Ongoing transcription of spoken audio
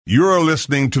You're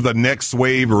listening to the Next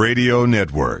Wave Radio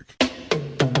Network.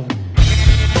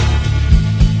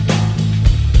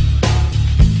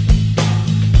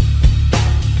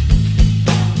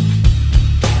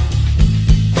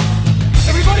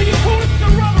 Everybody, you call it the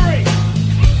robbery!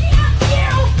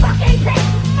 You fucking big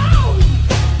moan!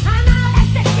 And I'll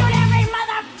execute every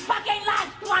motherfucking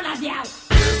last one of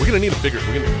you! We're gonna need a bigger.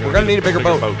 We're gonna need a bigger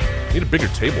boat. Need a bigger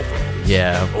table for all this.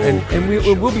 Yeah, Oh,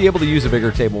 and we'll be able to use a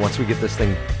bigger table once we get this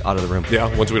thing out of the room.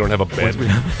 Yeah, once we don't have a bed.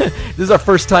 This is our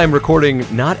first time recording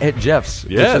not at Jeff's.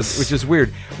 Yes. which is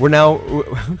weird. We're now.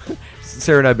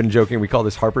 Sarah and I have been joking. We call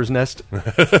this Harper's Nest.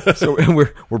 So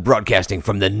we're broadcasting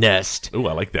from the nest. Ooh,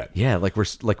 I like that. Yeah, like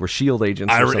we're Shield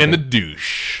agents. Ira and the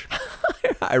douche.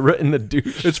 Ira and the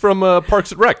douche. It's from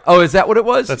Parks and Rec. Oh, is that what it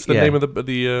was? That's the name of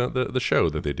the show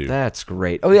that they do. That's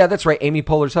great. Oh yeah, that's right. Amy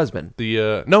Poehler's husband. The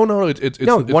it's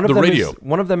One of the them radio.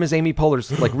 One of them is Amy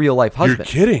Poehler's like real life husband.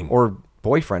 kidding. Or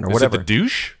boyfriend or Is whatever. it the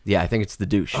douche? Yeah, I think it's the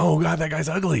douche. Oh god, that guy's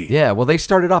ugly. Yeah, well, I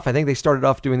think they started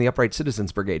off doing the Upright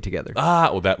Citizens Brigade together. Ah,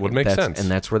 well, that would make sense. And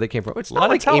that's where they came from. It's Lot not of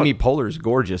like talent. Amy Poehler's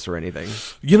gorgeous or anything.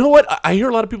 You know what? I hear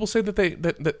a lot of people say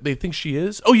that they think she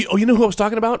is. Oh, you know who I was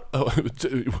talking about? Oh,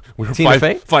 we're Tina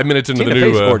Fey? 5 minutes into Tina the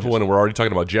Fey's new gorgeous. one, and we're already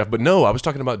talking about Jeff. But no, I was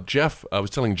talking about Jeff. I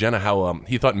was telling Jenna how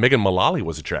he thought Megan Mullally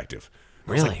was attractive.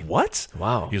 I was Really? like, what?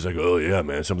 Wow. He was like, oh yeah,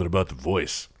 man, something about the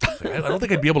voice. I was like, I don't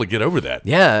think I'd be able to get over that.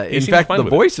 Yeah, He in seemed fact, fine the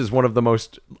with it. voice is one of the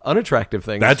most unattractive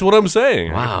things. That's what I'm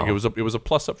saying. Wow. It was a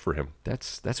plus up for him.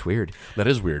 That's weird. That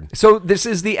is weird. So this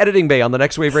is the Editing Bay on the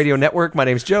Next Wave Radio Network. My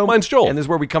name's Joe. Mine's Joel. And this is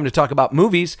where we come to talk about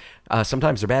movies.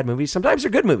 Sometimes they're bad movies. Sometimes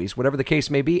they're good movies. Whatever the case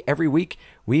may be, every week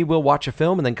we will watch a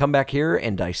film and then come back here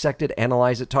and dissect it,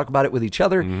 analyze it, talk about it with each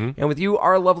other and with you,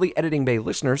 our lovely Editing Bay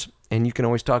listeners. And you can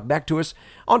always talk back to us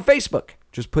on Facebook.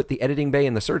 Just put the Editing Bay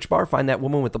in the search bar, find that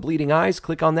woman with the bleeding eyes,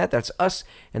 click on that. That's us,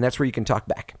 and that's where you can talk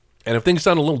back. And if things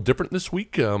sound a little different this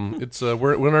week, it's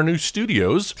we're in our new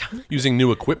studios using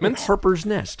new equipment. Harper's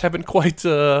Nest. Haven't quite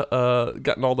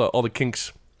gotten all the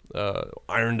kinks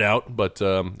ironed out, but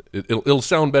it'll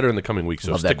sound better in the coming weeks.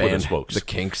 So Love that stick with band. us, folks. The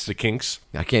Kinks. The Kinks.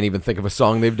 I can't even think of a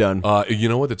song they've done. You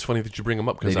know what? It's funny that you bring them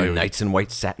up They because do Nights in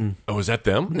White Satin. Oh, is that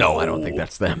them? No, I don't think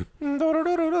that's them.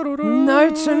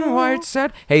 Nights in White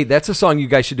Satin. Hey, that's a song you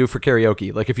guys should do for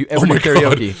karaoke. Like if you ever Oh my do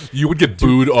karaoke, God. You would get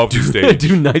booed off the stage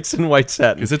do Nights in White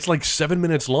Satin. because it's like 7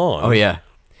 minutes long. Oh yeah,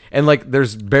 and like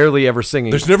there's barely ever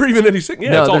singing. There's never even any singing.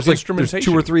 Yeah, no, it's all there's like instrumentation. there's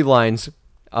 2 or 3 lines.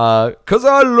 'Cause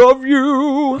I love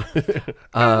you.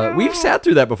 We've sat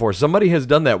through that before. Somebody has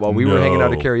done that while we were hanging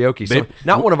out at No. karaoke. So,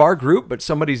 not one of our group, but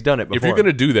somebody's done it before. If you're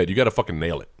gonna do that, you got to fucking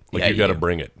nail it. Like Yeah, you got to do.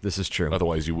 bring it. This is true.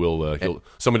 Otherwise, you will.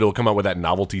 Somebody will come out with that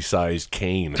novelty-sized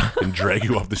cane and drag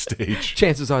you off the stage.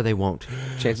 Chances are they won't.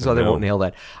 Chances are they No. won't nail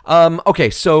that. Okay,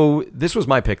 so this was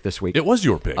my pick this week. It was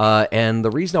your pick. And the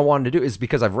reason I wanted to do it is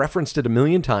because I've referenced it a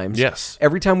million times. Yes.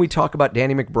 Every time we talk about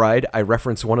Danny McBride, I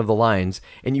reference one of the lines,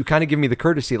 and you kind of give me the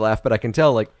courtesy laugh, but I can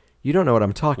tell, like, you don't know what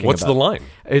I'm talking What's about. the line?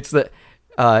 It's the,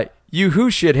 you who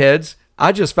shitheads,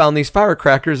 I just found these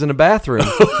firecrackers in a bathroom.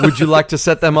 Would you like to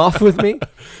set them off with me?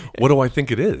 What do I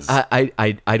think it is?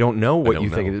 I don't know what don't you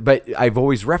think know. it is, but I've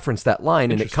always referenced that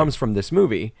line, and it comes from this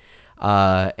movie,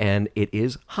 and it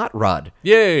is Hot Rod,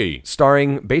 Yay!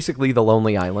 starring basically The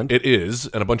Lonely Island. It is,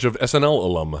 and a bunch of SNL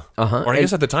alum. Uh-huh. Or I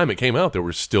guess at the time it came out, they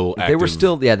were still active.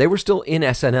 They were still in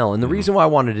SNL, and the reason why I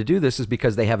wanted to do this is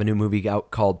because they have a new movie out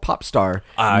called Popstar,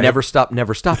 Never Stop,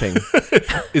 Never Stopping.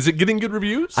 Is it getting good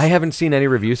reviews? I haven't seen any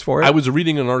reviews for it. I was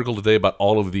reading an article today about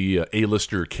all of the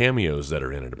A-lister cameos that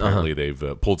are in it. Apparently, they've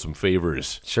pulled some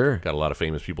favors. Sure. Got a lot of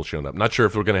famous people showing up. Not sure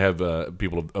if we're going to have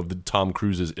people of the Tom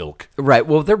Cruise's ilk. Right.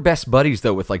 Well, they're best buddies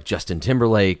though with like Justin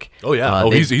Timberlake. Oh yeah.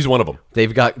 He's one of them.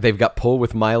 They've got pull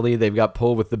with Miley. They've got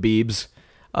pull with the Biebs.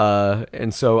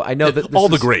 And so I know that this All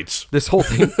the is- greats. This whole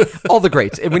thing, all the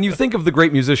greats. And when you think of the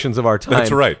great musicians of our time,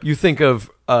 That's right. You think of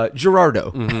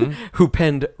Gerardo, who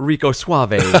penned Rico Suave,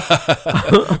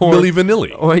 Milli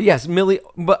Vanilli. or yes, Millie.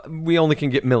 But we only can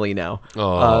get Millie now,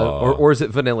 or is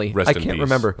it Vanilli? Rest I in can't peace.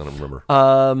 remember. I don't remember.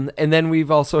 And then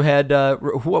we've also had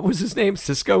what was his name?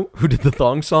 Cisco, who did the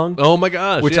thong song. Oh my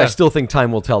gosh. Which yeah. I still think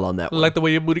time will tell on that one. like the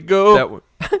way your booty go. That one.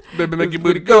 Baby, make your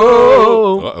booty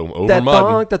Go. go. Uh-oh. That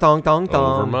Over the thong, thong,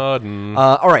 thong. Over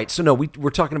All right, so no,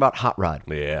 we're talking about Hot Rod.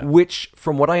 Yeah. Which,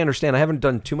 from what I understand, I haven't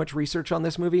done too much research on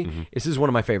this movie. This is one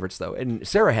of my favorites, though, and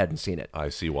Sarah hadn't seen it. I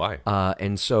see why.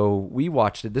 And so we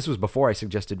watched it. This was before I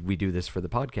suggested we do this for the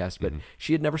podcast, but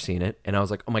she had never seen it, and I was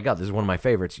like, "Oh my god, this is one of my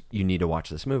favorites. You need to watch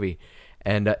this movie."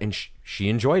 And she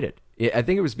enjoyed it. I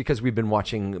think it was because we've been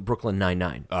watching Brooklyn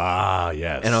Nine-Nine. Ah,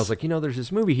 yes. And I was like, there's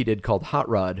this movie he did called Hot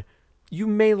Rod. You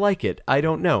may like it. I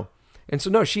don't know. And so,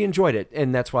 no, she enjoyed it,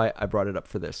 and that's why I brought it up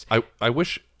for this. I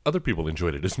wish other people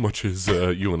enjoyed it as much as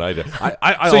you and I did.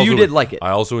 I So also, you did like it. I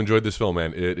also enjoyed this film,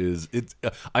 man. It's.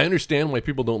 I understand why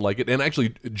people don't like it, and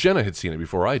actually, Jenna had seen it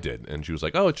before I did, and she was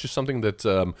like, "Oh, it's just something that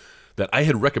that I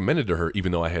had recommended to her,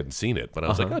 even though I hadn't seen it." But I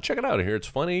was like, "Oh, check it out! Here, it's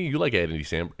funny. You like Adam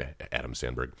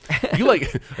Sandberg. You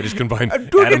like? I just combined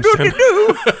Adam Sandberg.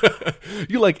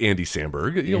 You like Andy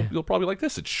Samberg. You'll probably like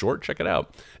this. It's short. Check it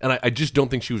out." And I just don't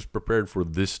think she was prepared for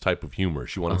this type of humor.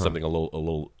 She wanted something a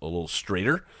little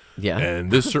straighter. Yeah. And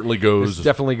this certainly goes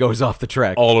Definitely goes off the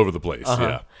track. all over the place.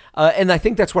 Yeah. And I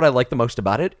think that's what I like the most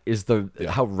about it is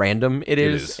how random it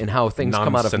is and how things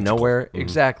come out of Nonsensical. nowhere.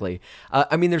 Exactly.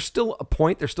 I mean, there's still a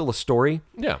point. There's still a story.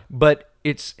 Yeah. But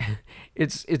it's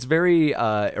very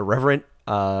irreverent.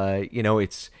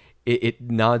 It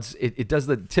nods. It does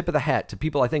the tip of the hat to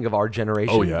people I think of our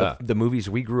generation. Oh, yeah. The movies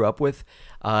we grew up with.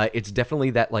 It's definitely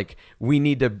that like we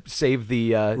need to save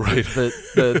the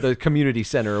the community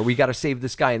center, or we got to save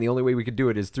this guy, and the only way we could do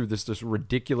it is through this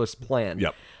ridiculous plan.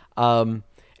 Yep.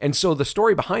 And so the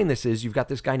story behind this is you've got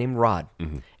this guy named Rod,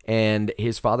 and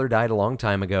his father died a long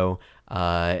time ago,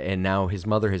 and now his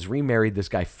mother has remarried this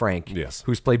guy Frank, Yes.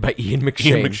 who's played by Ian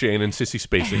McShane. Ian McShane and Sissy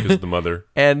Spacek is the mother.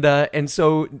 And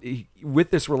so with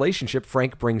this relationship,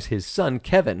 Frank brings his son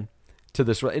Kevin to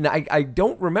this. And I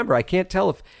don't remember. I can't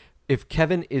tell if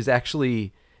Kevin is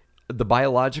actually the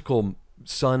biological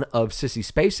son of Sissy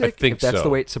Spacek. I think if that's so. the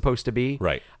way it's supposed to be.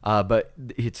 Right. But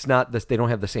it's not. They don't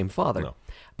have the same father. No.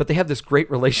 But they have this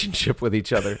great relationship with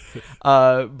each other.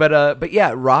 But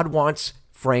yeah, Rod wants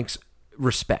Frank's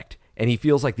respect. And he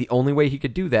feels like the only way he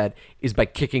could do that is by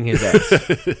kicking his ass.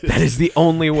 That is the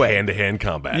only way. Hand-to-hand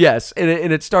combat. Yes, and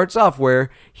it starts off where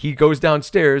he goes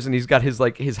downstairs and he's got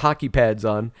his hockey pads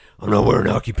on. I'm not wearing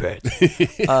hockey pads.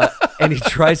 And he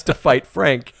tries to fight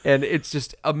Frank, and it's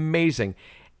just amazing.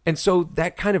 And so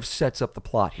that kind of sets up the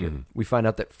plot here. We find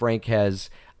out that Frank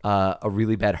has a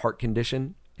really bad heart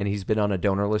condition, and he's been on a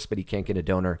donor list, but he can't get a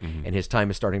donor, and his time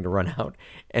is starting to run out.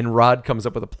 And Rod comes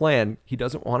up with a plan. He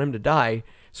doesn't want him to die,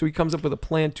 so he comes up with a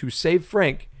plan to save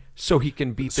Frank so he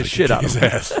can beat the shit out of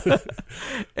him.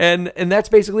 And that's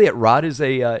basically it. Rod is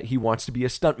he wants to be a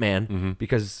stuntman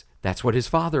because that's what his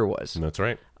father was. That's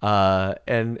right.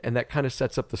 And that kind of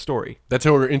sets up the story. That's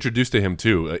how we're introduced to him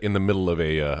too, in the middle of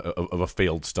a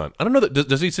failed stunt. I don't know that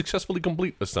does he successfully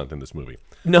complete a stunt in this movie?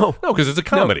 No, because it's a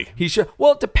comedy. No, he should.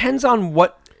 Well, it depends on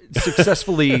what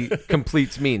successfully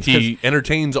completes means. He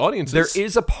entertains audiences. There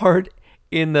is a part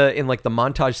in the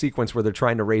montage sequence where they're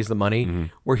trying to raise the money,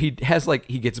 where he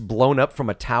gets blown up from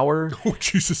a tower. Oh,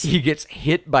 Jesus! He gets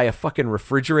hit by a fucking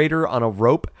refrigerator on a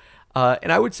rope.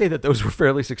 And I would say that those were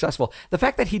fairly successful. The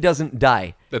fact that he doesn't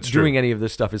die doing any of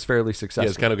this stuff is fairly successful. Yeah,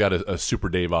 it's kind of got a Super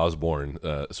Dave Osborne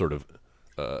sort of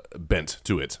bent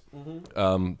to it.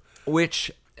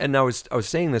 Which, and I was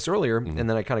saying this earlier, and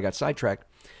then I kind of got sidetracked.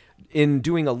 In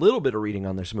doing a little bit of reading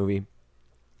on this movie,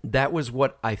 that was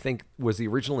what I think was the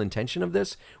original intention of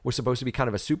this, was supposed to be kind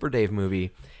of a Super Dave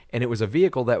movie, and it was a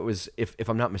vehicle that was, if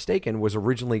I'm not mistaken, was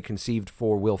originally conceived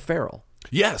for Will Ferrell.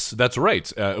 Yes, that's right.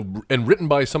 And written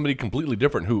by somebody completely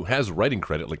different who has writing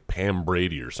credit, like Pam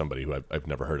Brady or somebody who I've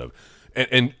never heard of.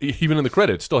 And even in the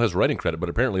credits, still has writing credit, but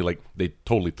apparently like they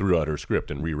totally threw out her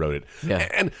script and rewrote it. Yeah.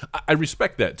 And I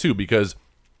respect that too, because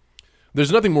there's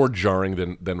nothing more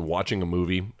jarring than watching a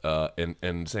movie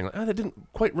and saying, like, that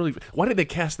didn't quite really... Why did they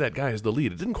cast that guy as the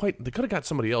lead? It didn't quite... They could have got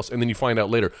somebody else. And then you find out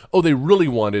later, they really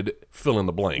wanted fill in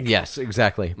the blank. Yes,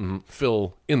 exactly.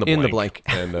 Fill in the blank.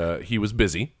 And he was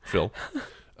busy, Phil.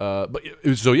 So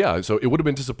it would have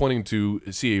been disappointing to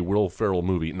see a Will Ferrell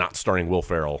movie not starring Will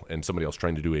Ferrell and somebody else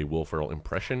trying to do a Will Ferrell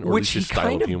impression, or Which at least his he style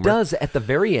kind of of humor. does at the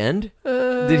very end.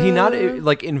 Did he not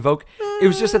invoke? It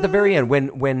was just at the very end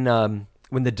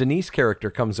when the Denise character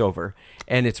comes over,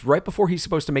 and it's right before he's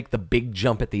supposed to make the big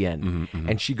jump at the end,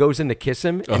 and she goes in to kiss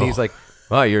him, and he's like,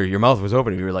 "Wow, your mouth was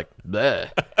open." And you were like, bleh.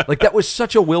 Like that was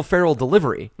such a Will Ferrell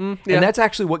delivery, and that's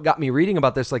actually what got me reading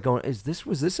about this. Like, going, was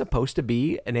this supposed to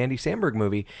be an Andy Samberg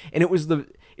movie? And it was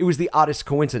the oddest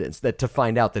coincidence that to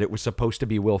find out that it was supposed to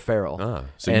be Will Ferrell.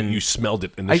 So and you smelled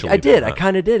it initially. I did. Huh? I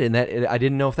kind of did, and that I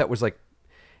didn't know if that was like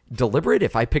deliberate,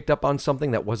 if I picked up on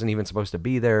something that wasn't even supposed to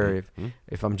be there,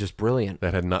 if I'm just brilliant.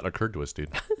 That had not occurred to us, dude.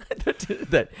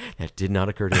 that did not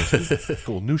occur to us.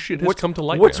 Well, new shit has come to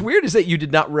light. What's man. weird is that you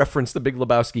did not reference The Big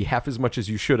Lebowski half as much as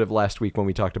you should have last week when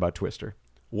we talked about Twister.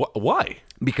 Why?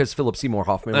 Because Philip Seymour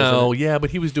Hoffman was in it. Yeah,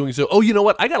 but he was doing so. Oh, you know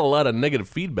what? I got a lot of negative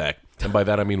feedback, and by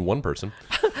that I mean one person,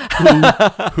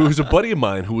 who's a buddy of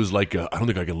mine who was like, I don't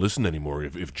think I can listen anymore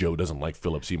if Joe doesn't like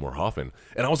Philip Seymour Hoffman.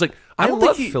 And I was like, I don't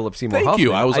love think he, Philip Seymour thank Hoffman.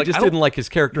 you. I was like, just I don't- didn't like his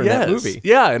character in that movie.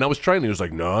 Yeah, and I was trying. He was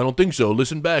like, no, I don't think so.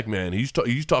 Listen back, man. He's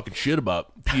talking shit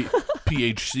about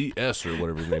PHCS or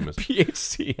whatever his name is.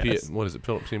 PHCS. What is it?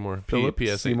 Philip Seymour. Philip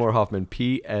PSH. Seymour Hoffman.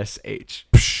 PSH.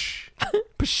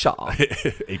 Pshaw.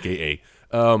 AKA.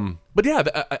 But yeah,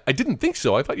 I didn't think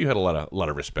so. I thought you had a lot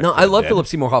of respect. No, for I the love dad. Philip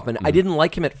Seymour Hoffman. I didn't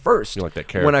like him at first. You like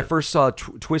that When I character. first saw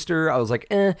Twister, I was like,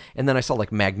 eh. And then I saw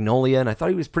like Magnolia, and I thought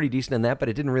he was pretty decent in that, but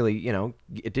it didn't really,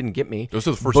 it didn't get me. Those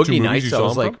are the first Boogie two movies Nights, you saw I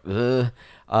was him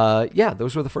like, yeah,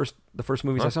 those were the first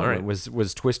movies I saw. all right. Him in.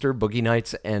 Was Twister, Boogie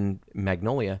Nights, and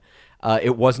Magnolia.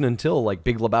 It wasn't until like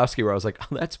Big Lebowski where I was like,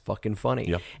 oh, that's fucking funny.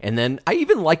 Yep. And then I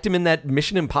even liked him in that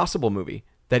Mission Impossible movie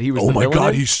that he was. Oh the my villain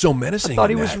God, in. he's so menacing. I thought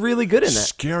in he was that. really good in that.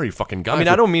 Scary fucking guy. I mean,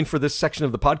 I don't mean for this section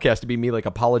of the podcast to be me like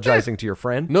apologizing to your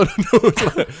friend. No.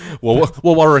 Well,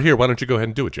 while we're here, why don't you go ahead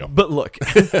and do it, Joe? But look,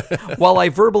 while I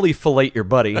verbally fillet your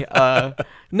buddy,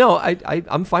 no,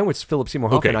 I'm fine with Philip Seymour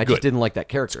Hoffman. Okay, I just good. didn't like that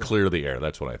character. Clear the air.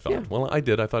 That's what I thought. Yeah. Well, I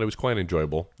did. I thought it was quite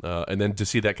enjoyable. And then to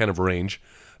see that kind of range,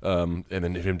 and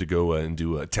then him to go and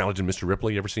do Talented Mr.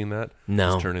 Ripley. You ever seen that?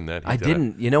 No, His turn in that. He I did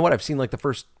didn't. You know what? I've seen like the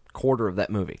first quarter of that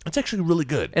movie. It's actually really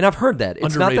good. And I've heard that.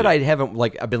 It's not that I Underrated.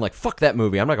 haven't I've been like, fuck that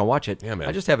movie. I'm not gonna watch it. Yeah, man.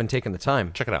 I just haven't taken the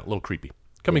time. Check it out. A little creepy.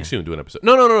 Coming soon to an episode.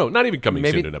 No. Not even coming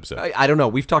soon to an episode. I don't know.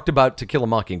 We've talked about To Kill a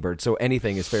Mockingbird, so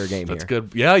anything is fair game That's here.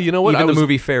 good. Yeah, you know what? Even the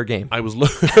movie Fair Game. I was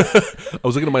I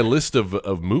was looking at my list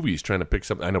of movies, trying to pick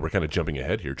something. I know we're kind of jumping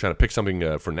ahead here, trying to pick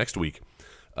something for next week.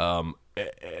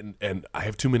 And I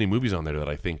have too many movies on there that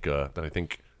I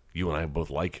think you and I both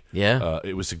like. Yeah.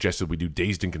 It was suggested we do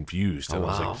Dazed and Confused, and I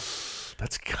was wow. like,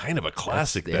 that's kind of a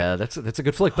classic. Yeah, that's a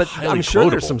good flick. But Highly I'm sure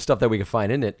there's quotable. some stuff that we can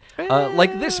find in it,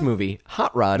 like this movie,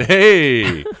 Hot Rod.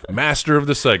 Hey, master of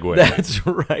the segue. That's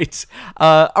right.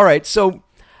 All right, so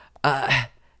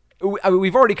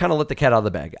we've already kind of let the cat out of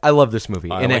the bag. I love this movie,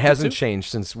 and it liked it hasn't too. changed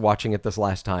since watching it this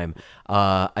last time.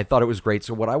 I thought it was great.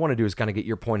 So what I want to do is kind of get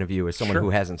your point of view as someone Sure. who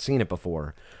hasn't seen it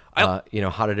before. How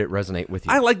did it resonate with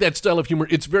you? I like that style of humor.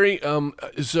 It's very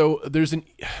so there's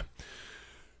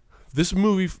this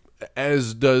movie,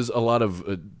 as does a lot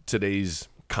of today's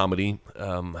comedy.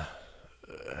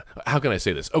 How can I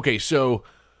say this? Okay, so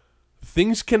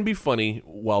things can be funny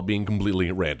while being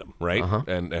completely random, right?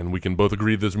 And we can both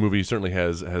agree this movie certainly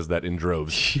has that in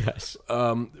droves. Yes.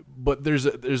 But there's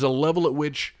a level at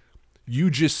which you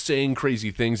just saying crazy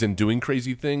things and doing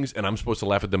crazy things, and I'm supposed to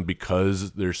laugh at them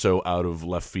because they're so out of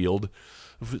left field,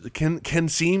 can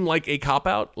seem like a cop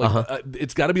out. Like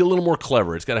it's got to be a little more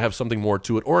clever. It's got to have something more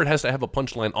to it, or it has to have a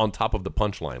punchline on top of the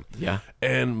punchline. Yeah.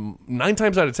 And 9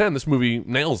 times out of 10, this movie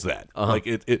nails that. Like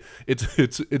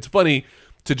it's funny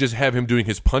to just have him doing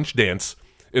his punch dance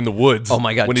in the woods. Oh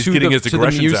my God! When he's to getting the, his to the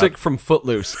aggressions music out. from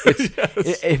Footloose.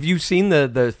 Have you seen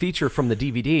the feature from the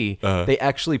DVD? They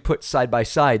actually put side by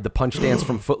side the punch dance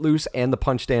from Footloose and the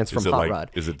punch dance from it Hot like-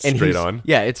 Rod. is it And straight he's- on?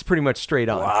 Yeah, it's pretty much straight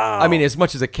on. Wow. I mean, as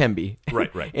much as it can be.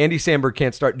 Right. Andy Samberg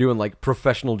can't start doing like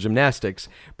professional gymnastics,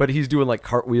 but he's doing like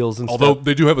cartwheels and Although stuff.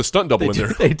 they do have a stunt double in there.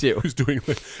 They do. Who's doing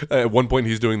at one point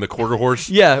he's doing the quarter horse.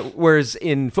 Yeah, whereas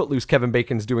in Footloose, Kevin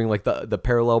Bacon's doing like the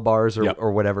parallel bars Yep.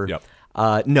 or whatever. Yep.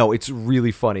 No, it's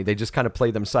really funny. They just kind of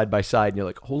play them side by side, and you're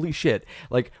like, holy shit.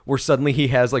 Like, where suddenly he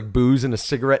has like booze and a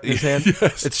cigarette in his hand.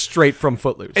 Yes. It's straight from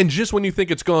Footloose. And just when you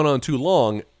think it's gone on too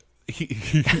long,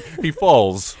 he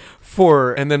falls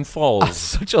For and then falls.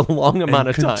 such a long amount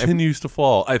of time. Continues to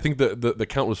fall. I think the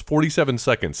count was 47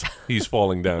 seconds he's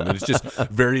falling down. And it's just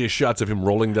various shots of him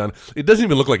rolling down. It doesn't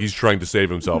even look like he's trying to save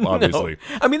himself, obviously.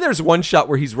 No. I mean, there's one shot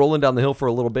where he's rolling down the hill for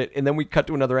a little bit, and then we cut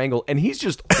to another angle, and he's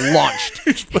just launched.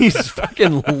 He's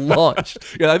fucking launched.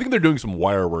 Yeah, I think they're doing some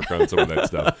wire work on some of that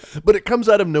stuff. But it comes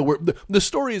out of nowhere. The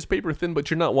story is paper thin, but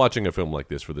you're not watching a film like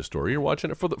this for the story. You're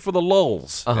watching it for the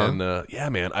lulls. And yeah,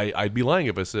 man, I'd be lying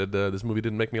if I said this movie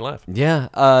didn't make me laugh. Yeah,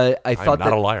 I I'm thought not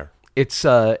that a liar.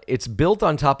 it's built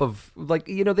on top of like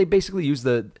they basically use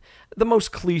the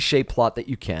most cliche plot that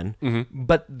you can,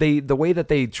 but the way that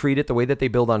they treat it, the way that they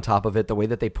build on top of it, the way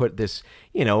that they put this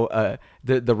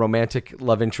the romantic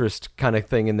love interest kind of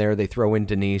thing in there. They throw in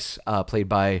Denise, played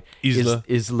by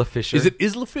Isla Fisher. Is it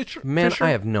Isla Fisher? Man, Fisher? I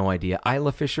have no idea.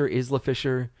 Isla Fisher, Isla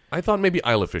Fisher. I thought maybe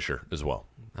Isla Fisher as well.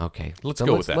 Okay, Let's then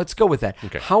go with that. Let's go with that.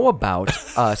 Okay. How about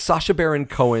Sacha Baron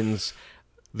Cohen's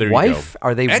There you wife? go.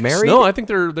 Are they Ex? married? No, I think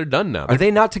they're done now. Are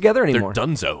they not together They're anymore?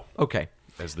 donezo, Okay.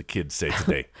 as the kids say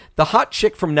today. The hot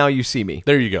chick from Now You See Me.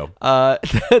 There you go. Or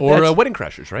Or Wedding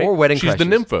Crashers, right? Or Wedding She's the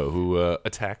Crashers. nympho who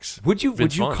attacks. Would you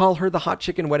Vince Vaughn. call her the hot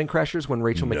chick in Wedding Crashers when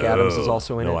Rachel McAdams is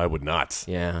also in no, it? I would not.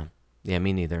 Yeah. Yeah,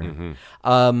 me neither.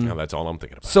 Now that's all I'm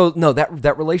thinking about. So no,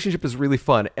 that relationship is really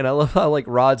fun, and I love how like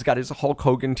Rod's got his Hulk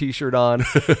Hogan T-shirt on,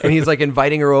 and he's like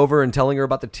inviting her over and telling her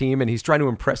about the team, and he's trying to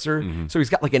impress her. So he's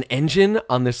got like an engine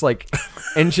on this like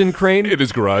engine crane In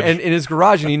his garage. and in his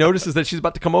garage, and he notices that she's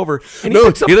about to come over. And No,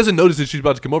 picks up- he doesn't notice that she's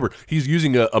about to come over. He's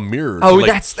using a mirror. Oh, to,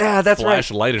 like, that's flash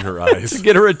right. light in her eyes to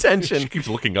get her attention. She keeps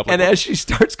looking up. And like, as she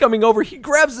starts coming over, he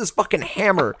grabs this fucking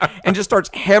hammer and just starts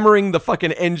hammering the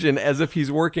fucking engine as if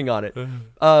he's working on it.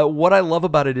 What I love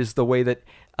about it is the way that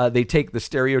they take the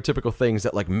stereotypical things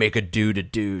that like make a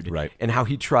dude, Right. and how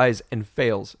he tries and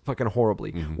fails fucking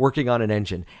horribly, working on an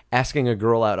engine, asking a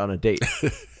girl out on a date.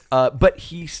 But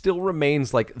he still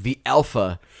remains like the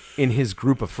alpha in his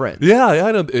group of friends. yeah,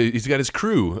 I know. He's got his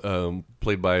crew,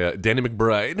 played by Danny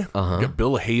McBride. You got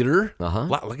Bill Hader.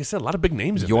 Like I said, a lot of big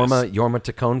names. In Yorma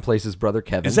this. Taccone plays his brother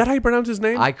Kevin. Is that how you pronounce his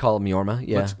name? I call him Yorma.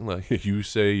 Yeah, You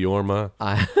say Yorma.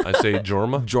 I say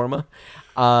Jorma. Jorma.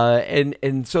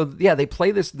 And so yeah, they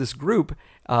play this group,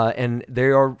 and they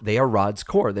are Rod's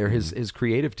core. They're his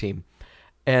creative team,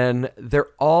 and they're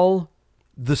all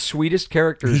the sweetest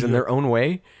characters in their own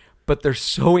way, but they're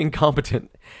so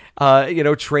incompetent.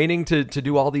 Training to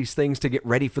do all these things to get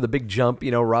ready for the big jump.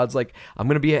 Rod's like, I'm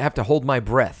gonna have to hold my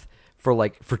breath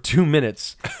for 2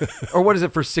 minutes, or what is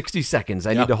it, for 60 seconds?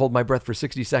 I need to hold my breath for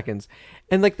 60 seconds,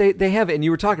 and like they have it. And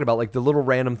you were talking about like the little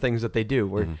random things that they do,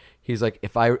 where he's like,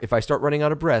 if I start running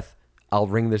out of breath, I'll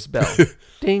ring this bell,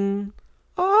 ding.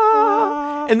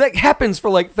 And that happens for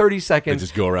like 30 seconds. They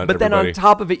just go around But then everybody. on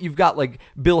top of it, you've got like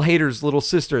Bill Hader's little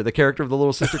sister, the character of the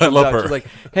little sister comes love out. her. She's like,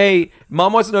 hey,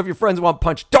 mom wants to know if your friends want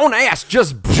punch. Don't ask,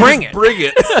 just bring it. Bring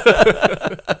it.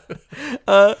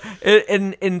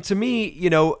 And to me,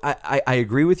 I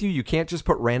agree with you. You can't just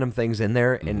put random things in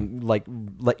there and like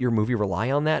let your movie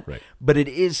rely on that. Right. But it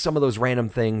is some of those random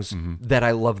things that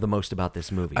I love the most about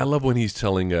this movie. I love when he's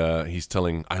telling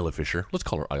Isla Fisher, let's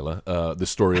call her Isla, the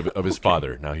story of his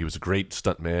father. Now, he was a great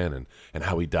stunt man, and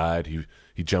how he died.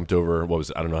 He jumped over,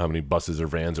 I don't know how many buses or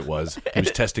vans it was. He was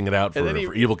testing it out for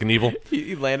Evel Knievel.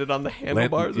 He landed on the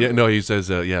handlebars. He says,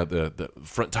 the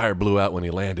front tire blew out when he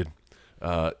landed.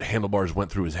 Handlebars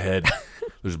went through his head.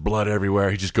 There's blood everywhere.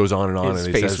 He just goes on and on. His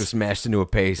and he face says, was smashed into a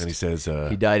paste. And he says,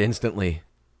 he died instantly.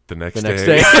 the next Next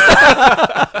day. day.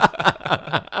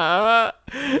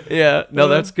 Yeah, no,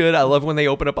 that's good. I love when they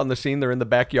open up on the scene. They're in the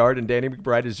backyard, and Danny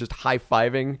McBride is just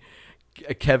high-fiving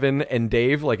Kevin and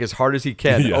Dave like as hard as he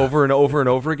can over and over and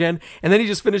over again. And then he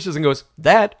just finishes and goes,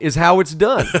 that is how it's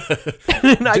done.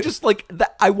 And I just like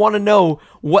that. I want to know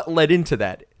what led into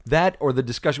that. That or the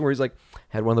discussion where he's like,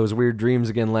 had one of those weird dreams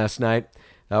again last night.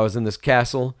 I was in this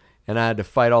castle and I had to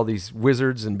fight all these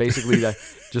wizards, and basically I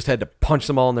just had to punch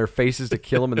them all in their faces to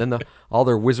kill them. And then all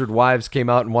their wizard wives came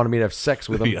out and wanted me to have sex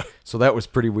with them. Yeah. So that was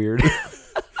pretty weird.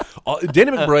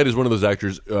 Danny McBride is one of those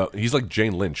actors. He's like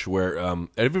Jane Lynch, where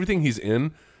everything he's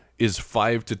in is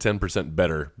 5 to 10%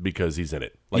 better because he's in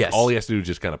it. Like Yes. all he has to do is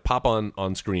just kind of pop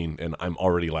on screen, and I'm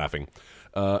already laughing.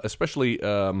 Especially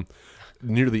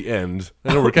near the end.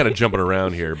 I know we're kind of jumping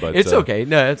around here, but It's okay.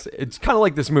 No, it's kind of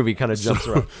like this movie kind of jumps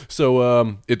around.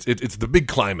 So it's the big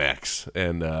climax,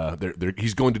 and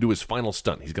he's going to do his final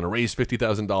stunt. He's going to raise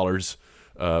 $50,000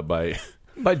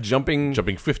 By jumping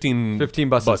 15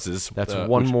 buses. That's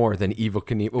one which- more than Evel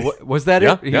Knievel. Was that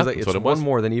Yeah, it? He yeah, was like, that's it's what it one was.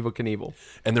 more than Evel Knievel.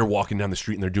 And they're walking down the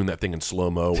street, and they're doing that thing in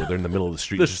slow-mo where they're in the middle of the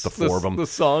street, just the four of them. The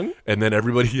song? And then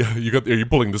everybody, are you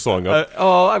pulling the song up?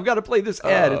 I've got to play this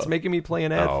ad. It's making me play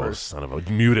an ad first. Son of a...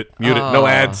 Mute it. No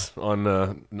ads on...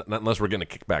 not unless we're getting a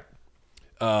kickback.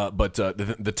 But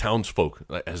the townsfolk,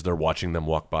 as they're watching them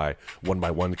walk by, one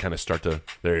by one, kind of start to...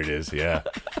 There it is, yeah.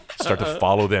 Start to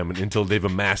follow them until they've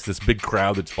amassed this big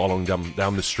crowd that's following them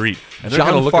down the street. And they're John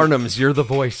kinda looking- Farnham's You're the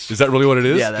Voice. Is that really what it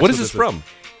is? Yeah, that's what is what this this from?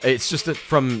 It's just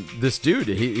from this dude.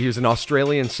 He was an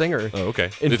Australian singer. Oh,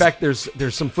 okay. In fact, there's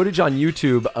some footage on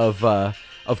YouTube of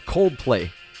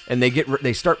Coldplay, and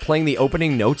they start playing the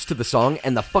opening notes to the song,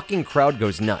 and the fucking crowd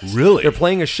goes nuts. Really? They're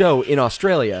playing a show in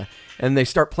Australia, and they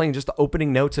start playing just the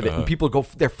opening notes of it, and people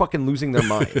they're fucking losing their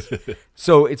minds.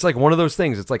 So it's like one of those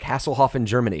things. It's like Hasselhoff in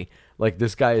Germany. Like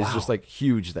this guy is just like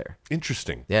huge there.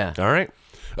 Interesting. Yeah. All right.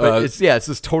 But it's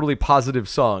this totally positive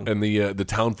song. And the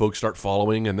town folks start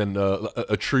following, and then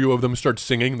a trio of them start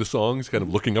singing the songs, kind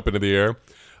of looking up into the air,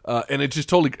 and it just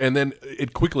totally. And then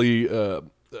it quickly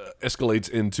escalates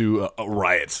into a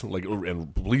riot,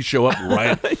 and police show up,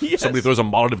 riot. Yes. Somebody throws a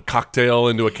Molotov cocktail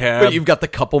into a cab. But you've got the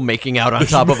couple making out on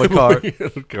top of a car.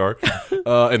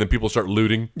 And then people start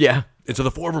looting. Yeah. And so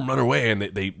the four of them run away, and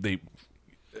they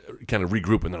kind of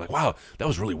regroup, and they're like, "Wow, that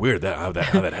was really weird. How that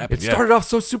happened." It started off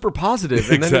so super positive,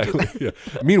 and Exactly. Yeah.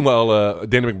 Meanwhile,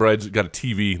 Danny McBride's got a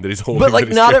TV that he's holding. but like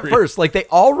that is not at scary. first. Like they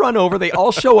all run over, they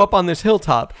all show up on this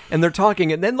hilltop, and they're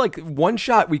talking, and then like one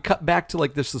shot, we cut back to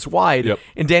like this wide, Yep.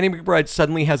 and Danny McBride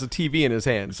suddenly has a TV in his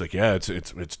hands. It's like, yeah,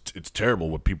 it's terrible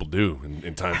what people do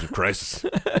in times of crisis.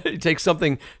 He takes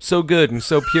something so good and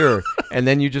so pure, and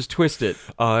then you just twist it.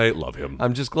 I love him.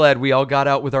 I'm just glad we all got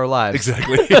out with our lives.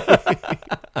 Exactly.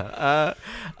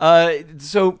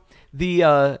 So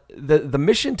the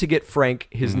mission to get Frank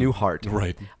his new heart,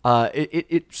 Right.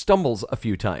 It stumbles a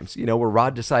few times, where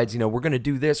Rod decides, we're going to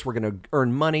do this, we're going to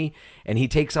earn money, and he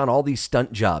takes on all these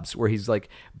stunt jobs where he's like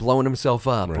blowing himself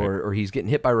up, Right. or he's getting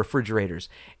hit by refrigerators.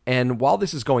 And while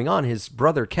this is going on, his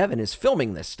brother Kevin is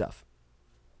filming this stuff,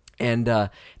 and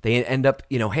they end up,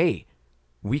 hey,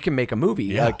 we can make a movie.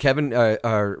 Yeah.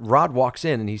 Rod walks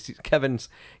in and he sees Kevin's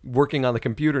working on the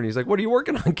computer, and he's like, "What are you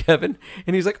working on, Kevin?"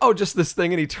 And he's like, "Oh, just this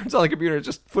thing." And he turns on the computer, it's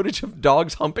just footage of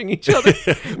dogs humping each other.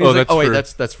 And he's like, that's "Oh wait,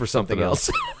 for that's for something else."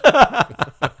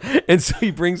 And so he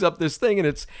brings up this thing, and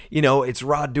it's it's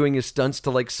Rod doing his stunts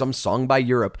to like some song by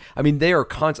Europe. I mean, they are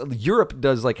constantly. Europe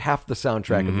does like half the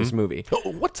soundtrack of this movie.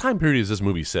 What time period is this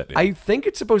movie set in? I think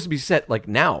it's supposed to be set like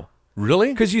now. Really?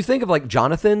 Because you think of like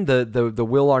Jonathan, the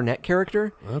Will Arnett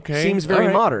character. Okay. Seems very All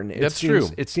right. modern. That's true.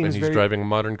 It seems and he's very driving a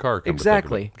modern car. come to think of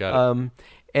exactly. it. Got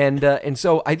it. And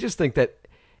so I just think that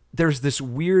there's this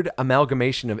weird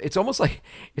amalgamation of it's almost like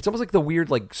the weird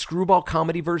like screwball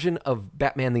comedy version of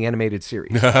Batman the Animated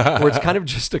Series, where it's kind of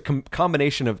just a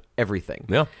combination of everything.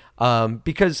 Yeah.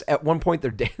 Because at one point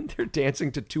they're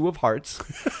dancing to Two of Hearts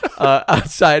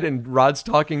outside, and Rod's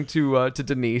talking to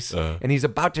Denise, and he's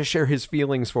about to share his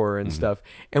feelings for her and stuff.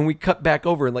 And we cut back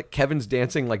over, and like Kevin's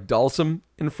dancing like Dalsum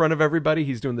in front of everybody.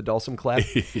 He's doing the Dalsum clap.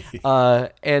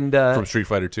 From Street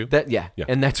Fighter 2? Yeah.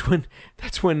 And that's when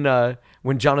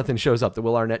Jonathan shows up, the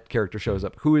Will Arnett character shows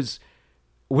up, who is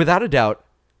without a doubt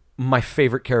my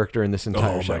favorite character in this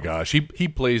entire show. Oh my gosh, he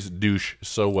plays douche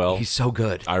so well. He's so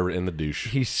good. Ira in the douche.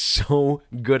 He's so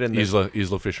good in this.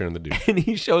 Isla Fisher in the douche. And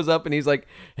he shows up and he's like,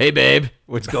 "Hey babe,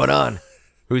 what's going on?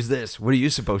 Who's this? What are you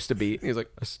supposed to be?" And he's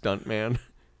like, "A stunt man."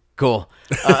 Cool.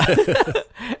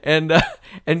 And I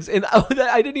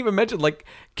didn't even mention like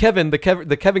Kevin, the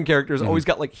Kevin character has always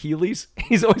got like Heelys.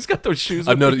 He's always got those shoes.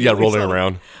 I've with the noticed, Heelys rolling on.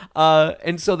 around.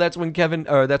 And so that's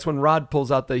when Rod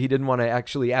pulls out he didn't want to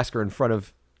actually ask her in front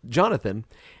of Jonathan.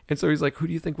 And so he's like, "Who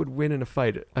do you think would win in a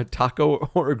fight, a taco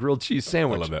or a grilled cheese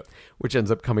sandwich?" I love that. Which ends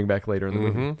up coming back later in the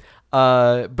movie.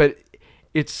 But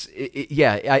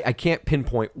I can't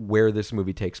pinpoint where this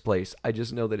movie takes place. I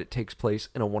just know that it takes place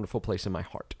in a wonderful place in my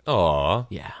heart. Aw.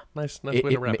 Yeah. Nice way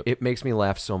to wrap it. It makes me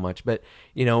laugh so much. But,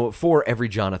 for every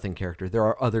Jonathan character, there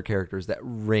are other characters that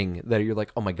ring that you're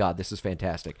like, "Oh my God, this is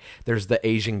fantastic." There's the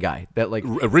Asian guy that like...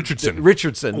 Richardson.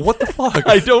 Richardson. What the fuck?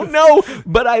 I don't know,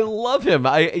 but I love him.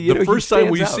 The first time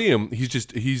we see him, he's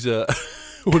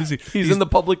what is he? He's in the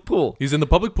public pool. He's in the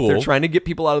public pool. They're trying to get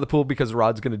people out of the pool because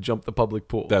Rod's going to jump the public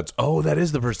pool. That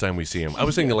is the first time we see him. I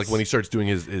was thinking like when he starts doing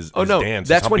his dance.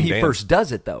 That's when he dance. first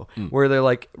does it though, where they're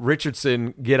like,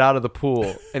 "Richardson, get out of the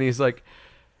pool," and he's like,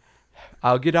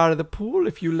 "I'll get out of the pool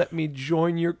if you let me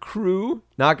join your crew."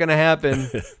 Not gonna happen.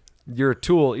 You're a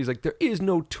tool. He's like, "There is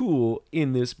no tool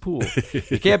in this pool.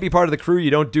 You can't be part of the crew.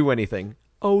 You don't do anything."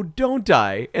 "Oh, don't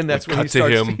I?" And that's when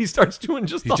he starts doing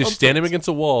just he's just standing against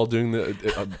a wall doing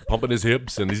the pumping his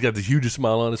hips, and he's got this huge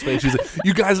smile on his face. He's like,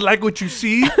 "You guys like what you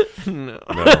see?" No,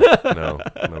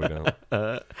 we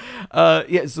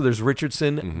don't. So there's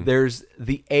Richardson. There's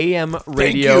the AM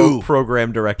radio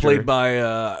program director, played by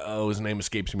his name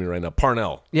escapes me right now.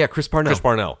 Parnell. Yeah, Chris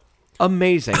Parnell.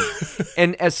 Amazing.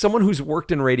 And as someone who's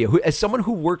worked in radio, as someone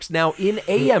who works now in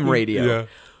AM radio. Yeah.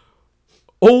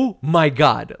 Oh my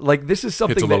God. Like this is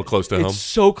something It's a little close to home. It's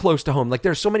so close to home. Like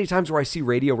there's so many times where I see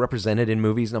radio represented in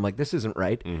movies and I'm like, this isn't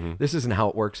right. This isn't how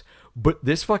it works. But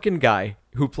this fucking guy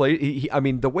who plays,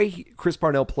 the way Chris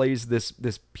Parnell plays this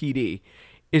PD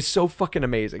is so fucking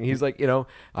amazing. He's like,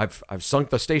 I've sunk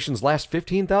the station's last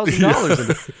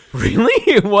 $15,000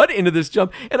 really what into this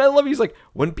jump, and I love. He's like,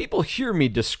 when people hear me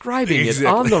describing it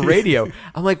on the radio,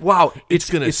 I'm like, wow, it's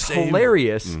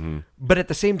hilarious. But at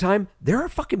the same time, there are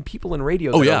fucking people in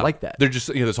radio that are like that. They're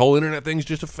just this whole internet thing's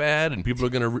just a fad, and people are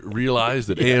going to realize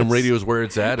that AM radio is where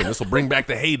it's at, and this will bring back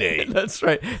the heyday. That's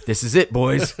right. This is it,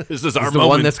 boys. This is our the moment.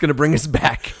 One that's going to bring us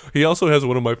back. He also has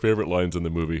one of my favorite lines in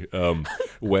the movie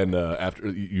when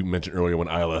after you mentioned earlier when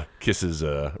Isla kisses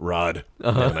Rod,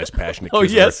 a nice passionate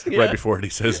kiss right before it. He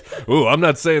says, "Ooh, I'm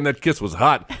not saying that kiss was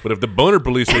hot, but if the boner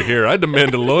police are here, I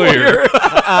demand a lawyer."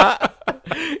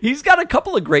 He's got a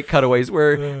couple of great cutaways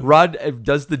where Rod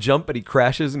does the jump, but he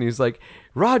crashes, and he's like,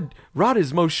 Rod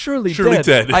is most surely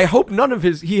dead. I hope none of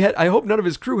his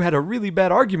crew had a really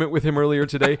bad argument with him earlier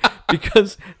today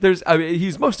because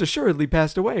he's most assuredly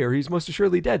passed away, or he's most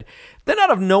assuredly dead. Then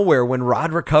out of nowhere, when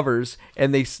Rod recovers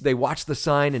and they watch the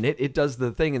sign and it does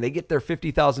the thing and they get their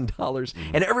 $50,000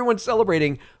 and everyone's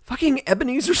celebrating, fucking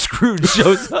Ebenezer Scrooge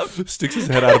shows up, sticks his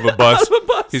head out of a bus.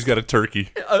 He's got a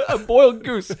turkey, a boiled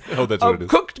goose. Oh, that's what it is.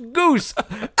 Cooked goose.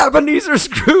 Ebenezer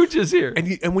Scrooge is here.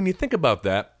 And when you think about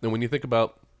that, and when you think about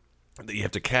that you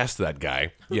have to cast that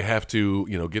guy, you have to,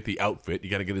 get the outfit, you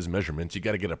got to get his measurements, you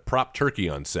got to get a prop turkey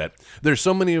on set. There's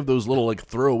so many of those little like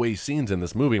throwaway scenes in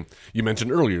this movie. You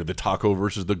mentioned earlier the taco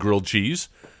versus the grilled cheese.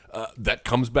 That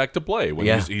comes back to play when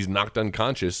he's knocked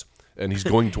unconscious and he's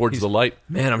going towards the light.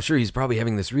 Man, I'm sure he's probably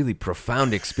having this really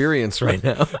profound experience right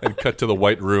now. And cut to the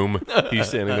white room. He's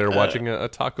standing there watching a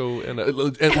taco, and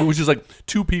which is like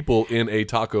two people in a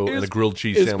taco and a grilled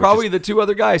cheese sandwich. It's probably the two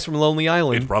other guys from Lonely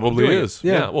Island. It probably is.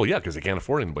 Yeah. Well, yeah, because they can't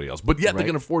afford anybody else. But yet they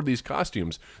can afford these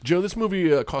costumes. Joe, this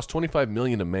movie cost $25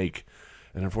 million to make.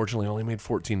 And unfortunately, only made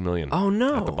 $14 million. Oh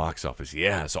no! At the box office,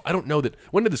 yeah. So I don't know that.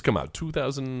 When did this come out?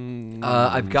 2000.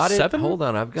 I've got it. Hold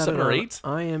on, I've got 7 it or on 8.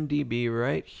 IMDb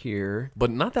right here.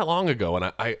 But not that long ago,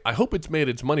 and I hope it's made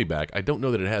its money back. I don't know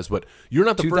that it has, but you're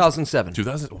not the 2007.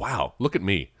 2000. Wow! Look at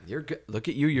me. You're good. Look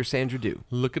at you. You're Sandra Dew.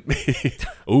 Look at me.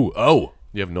 Oh!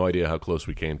 You have no idea how close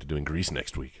we came to doing Grease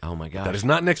next week. Oh my god! That is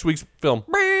not next week's film.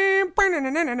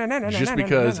 Just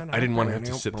because I didn't want to have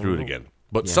to sit through it again.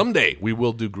 But someday we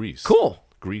will do Grease. Cool.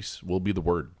 Grease will be the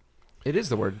word. It is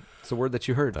the word. It's the word that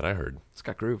you heard. That I heard. It's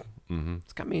got groove. Mm-hmm.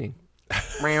 It's got meaning.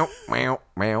 Meow, meow,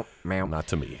 meow, meow. Not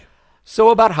to me.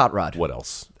 So about Hot Rod. What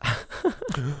else?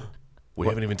 We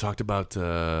haven't even talked about.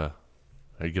 Are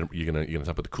you gonna talk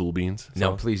about the cool beans?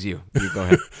 No, please you go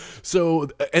ahead. So,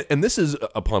 and this is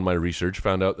upon my research,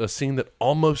 found out a scene that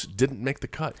almost didn't make the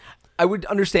cut. I would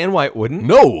understand why it wouldn't.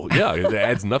 No, yeah, it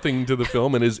adds nothing to the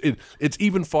film, and it's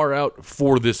even far out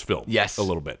for this film. Yes, a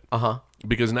little bit.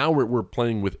 Because now we're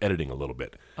playing with editing a little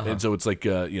bit, and so it's like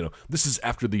this is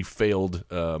after the failed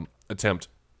attempt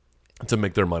to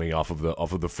make their money off of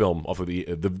the film, off of the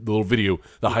little video,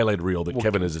 the highlight reel that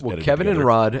Kevin is editing. Kevin together. and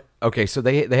Rod. Okay, so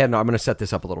they had. I'm going to set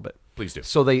this up a little bit. Please do.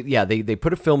 So they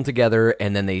put a film together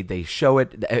and then they show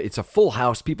it. It's a full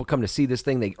house. People come to see this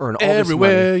thing. They earn all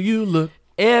Everywhere this money. you look.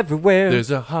 Everywhere There's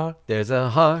a heart. There's a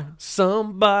heart.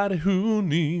 Somebody who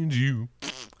needs you.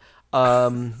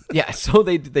 So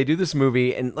they do this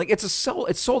movie and like it's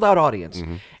sold out audience,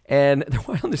 and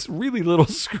they're on this really little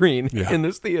screen in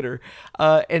this theater,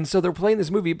 and so they're playing this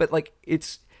movie, but like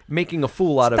it's making a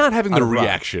fool out of not having the Rod.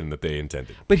 reaction that they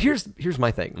intended. But here's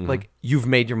my thing: like you've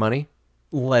made your money.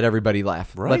 Let everybody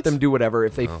laugh. Right. Let them do whatever.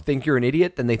 If they think you're an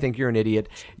idiot, then they think you're an idiot.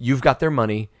 You've got their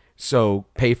money. So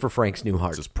pay for Frank's new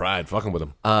heart. It's just pride fucking with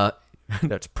him.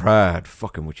 That's pride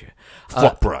fucking with you.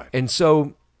 Fuck pride. And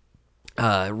so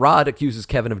Rod accuses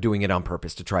Kevin of doing it on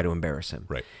purpose to try to embarrass him.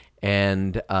 Right.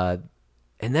 And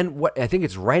then what? I think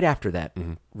it's right after that.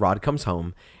 Rod comes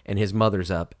home and his mother's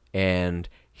up and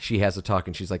she has a talk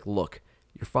and she's like, "Look,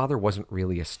 your father wasn't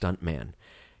really a stunt man.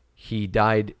 He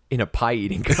died in a pie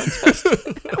eating contest."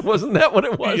 Wasn't that what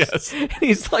it was? Yes. And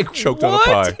he's like, choked what?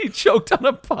 on a pie. He choked on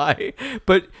a pie.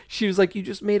 But she was like, you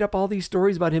just made up all these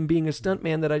stories about him being a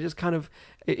stuntman that I just kind of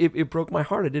it broke my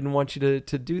heart. I didn't want you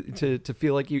to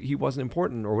feel like he wasn't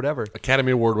important or whatever.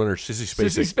 Academy Award winner Sissy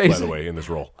Spacek, by the way, in this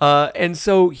role. And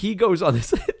so he goes on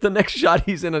this. The next shot,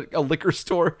 he's in a liquor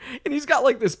store, and he's got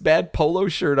like this bad polo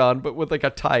shirt on, but with like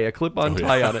a clip-on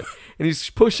tie on it. And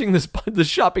he's pushing the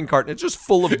shopping cart, and it's just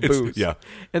full of booze. Yeah.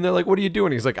 And they're like, "What are you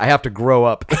doing?" He's like, "I have to grow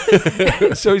up."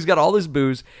 So he's got all this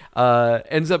booze.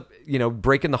 Ends up,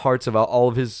 breaking the hearts of all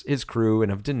of his crew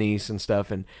and of Denise and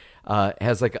stuff, and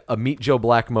has like a Meet Joe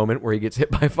Black moment where he gets hit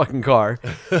by a fucking car.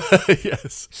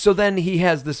 Yes. So then he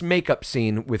has this makeup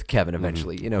scene with Kevin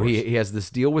eventually. He has this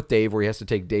deal with Dave where he has to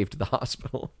take Dave to the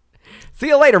hospital. See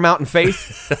you later, Mountain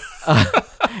Face.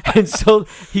 And so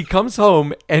he comes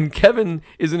home and Kevin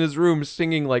is in his room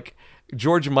singing like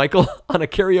George Michael on a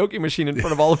karaoke machine in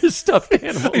front of all of his stuffed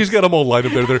animals. He's got them all lined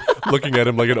up there. They're looking at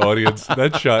him like an audience.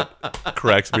 That shot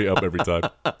cracks me up every time.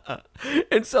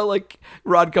 And so like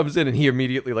Rod comes in and he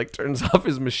immediately like turns off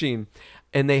his machine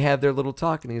and they have their little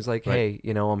talk and he's like, "Hey,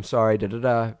 I'm sorry,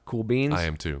 cool beans." I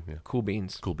am too. Yeah. Cool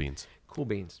beans. Cool beans. Cool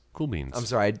beans. Cool beans. I'm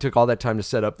sorry, I took all that time to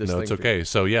set up this thing. No, it's okay.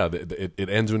 So yeah, it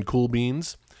ends in cool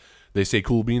beans. They say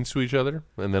cool beans to each other,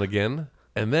 and then again,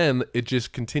 and then it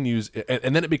just continues,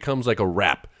 and then it becomes like a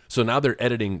rap. So now they're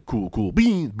editing cool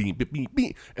bean, bean, bean, bean,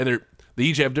 bean, and they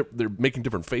each have they're making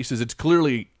different faces. It's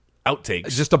clearly outtakes.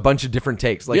 Just a bunch of different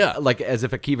takes. Like, Yeah. like as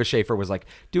if Akiva Schaffer was like,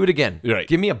 do it again. Right.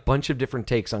 Give me a bunch of different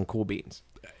takes on Cool Beans.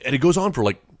 And it goes on for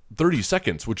like 30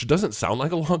 seconds, which doesn't sound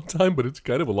like a long time, but it's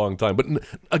kind of a long time. But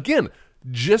again,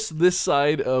 just this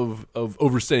side of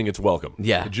overstaying its welcome.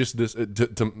 Yeah. Just this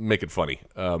to make it funny.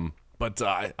 But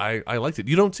I liked it.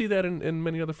 You don't see that in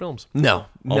many other films. No.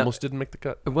 Almost didn't make the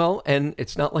cut. Well, and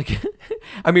it's not like,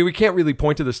 I mean, we can't really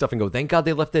point to this stuff and go, thank God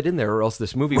they left that in there, or else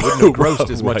this movie wouldn't have grossed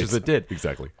as much Right. as it did.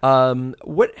 Exactly.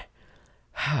 What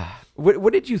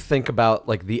did you think about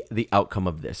like the outcome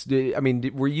of this? I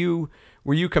mean, were you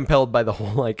compelled by the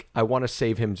whole like, I want to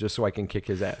save him just so I can kick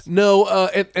his ass? No,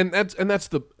 and that's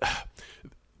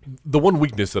the one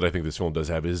weakness that I think this film does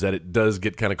have is that it does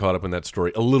get kind of caught up in that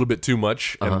story a little bit too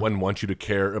much, and wants you to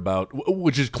care about,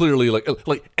 which is clearly like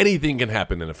anything can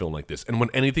happen in a film like this, and when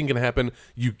anything can happen,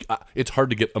 it's hard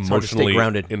to get hard to stay emotionally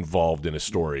grounded. involved in a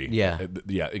story. Yeah.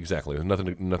 Yeah, exactly. There's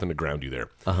nothing to ground you there.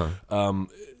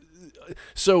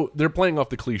 So they're playing off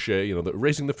the cliche,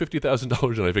 raising the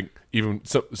 $50,000, and I think even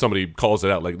somebody calls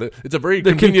it out like it's a very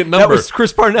convenient number. That was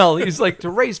Chris Parnell. He's like, to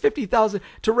raise $50,000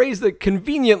 to raise the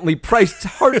conveniently priced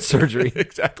heart surgery.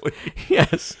 Exactly.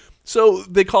 Yes. So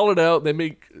they call it out. They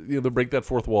make they break that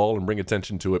fourth wall and bring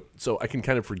attention to it. So I can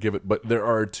kind of forgive it, but there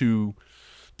are too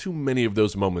many of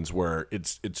those moments where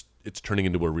it's turning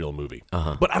into a real movie.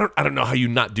 But I don't know how you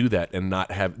not do that and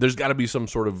not have. There's got to be some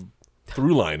sort of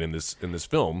through line in this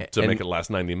film to make it last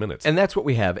 90 minutes. And that's what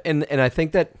we have. And I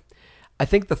think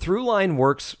the through line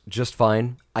works just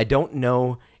fine. I don't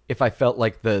know if I felt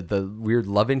like the weird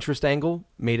love interest angle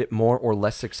made it more or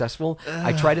less successful.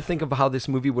 I try to think of how this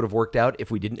movie would have worked out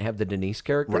if we didn't have the Denise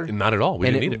character. Right, not at all. We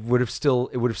didn't need it. It would have still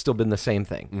been the same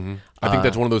thing. I think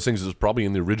that's one of those things that was probably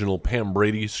in the original Pam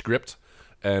Brady script,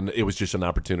 and it was just an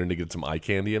opportunity to get some eye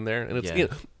candy in there. And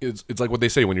it's it's like what they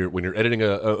say when you're editing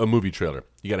a movie trailer.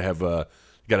 You gotta have a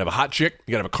hot chick,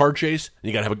 you gotta have a car chase, and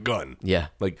you gotta have a gun. Yeah.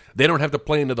 Like they don't have to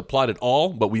play into the plot at all,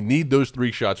 but we need those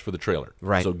 3 shots for the trailer.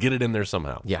 Right. So get it in there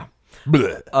somehow. Yeah.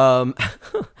 Blech.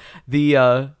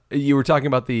 You were talking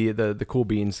about the Cool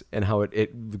Beans and how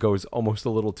it goes almost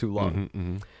a little too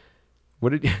long. What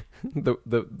did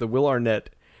the Will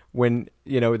Arnett, when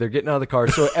they're getting out of the car?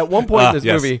 So at one point in this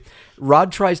yes. movie,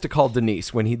 Rod tries to call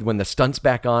Denise when the stunt's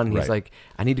back on. He's Right. like,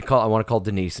 I want to call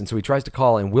Denise, and so he tries to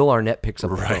call, and Will Arnett picks up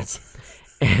the phone.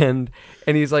 Right.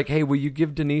 And he's like, hey, will you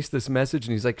give Denise this message?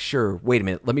 And he's like, sure. Wait a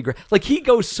minute. Let me grab. Like, he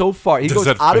goes so far. He goes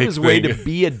that out of fake his way thing. to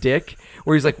be a dick,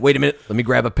 where he's like, wait a minute. Let me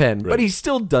grab a pen. Right. But he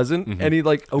still doesn't. And he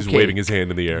like, okay. He's waving his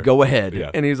hand in the air. Go ahead. Yeah.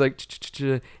 And he's like, ch-ch-ch-ch.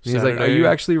 And he's like, are Saturday. you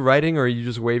actually writing, or are you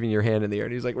just waving your hand in the air?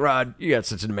 And he's like, Rod, you got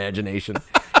such an imagination.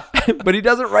 But he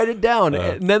doesn't write it down.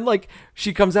 And then like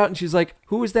she comes out and she's like,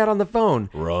 who is that on the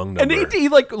phone? Wrong And number. he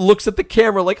like looks at the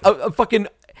camera like a fucking.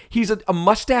 He's a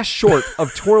mustache short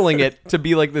of twirling it to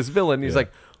be like this villain. He's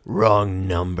like, wrong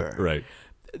number. Right.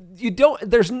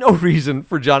 There's no reason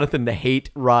for Jonathan to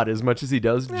hate Rod as much as he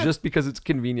does, just because it's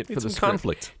convenient for the some script.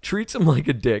 conflict. Treats him like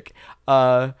a dick.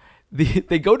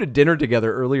 They go to dinner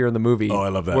together earlier in the movie. Oh, I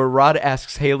love that. Where Rod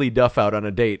asks Haley Duff out on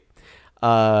a date.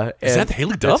 Is that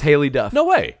Haley Duff? That's Haley Duff. No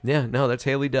way. Yeah, no, that's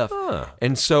Haley Duff. Huh.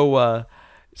 And so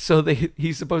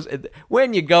he's supposed,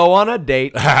 when you go on a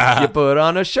date, you put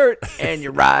on a shirt and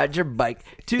you ride your bike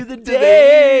to the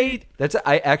date.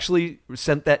 I actually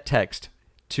sent that text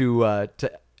to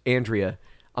Andrea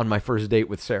on my first date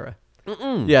with Sarah.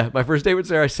 Yeah, my first date with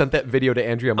Sarah, I sent that video to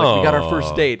Andrea. I'm like, we got our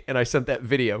first date, and I sent that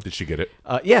video. Did she get it?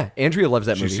 Yeah, Andrea loves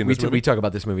that She's movie. seen this movie? We talk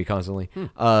about this movie constantly.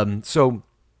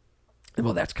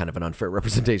 Well, that's kind of an unfair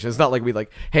representation. It's not like we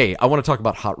like, hey, I want to talk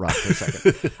about Hot Rod for a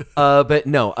second. But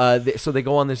no, so they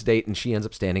go on this date, and she ends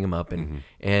up standing him up,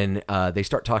 and they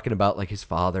start talking about like his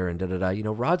father and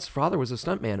da-da-da. Rod's father was a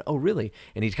stuntman. Oh, really?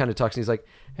 And he kind of talks, and he's like,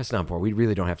 that's not important. We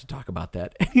really don't have to talk about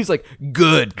that. And he's like,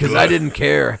 good, because I didn't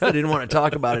care. I didn't want to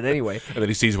talk about it anyway. And then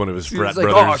he sees one of his frat He's like,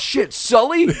 brothers. oh, shit,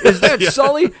 Sully? Is that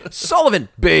Sully? Sullivan,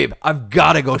 babe, I've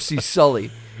got to go see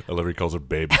Sully. I love how he calls her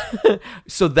babe.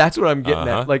 So that's what I'm getting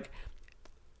at. Like,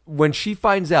 when she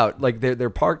finds out, like they're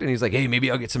parked, and he's like, "Hey, maybe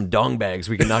I'll get some dong bags.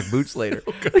 We can knock boots later."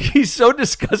 Like, he's so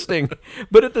disgusting,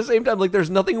 but at the same time, like there's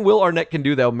nothing Will Arnett can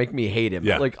do that will make me hate him.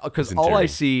 Yeah, like because he's all I endearing.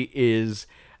 see is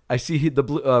the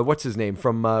blue. What's his name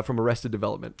from Arrested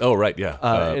Development? Oh, right, yeah.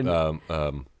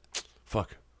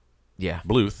 Fuck. Yeah,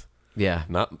 Bluth. yeah.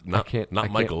 Not I can't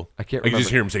Michael. I can't I can just remember.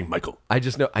 hear him saying Michael. I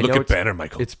just know. I Look know at it's, Banner,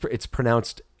 Michael. It's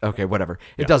pronounced Okay, whatever.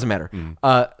 It doesn't matter.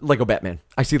 Lego Batman.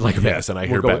 I see Lego Batman. Yes, and I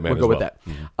hear we'll Batman We'll go as with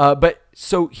that. But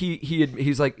so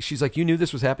he's like, she's like, you knew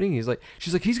this was happening? She's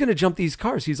like, he's going to jump these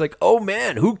cars. He's like, oh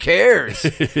man, who cares?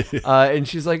 And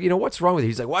she's like, what's wrong with you?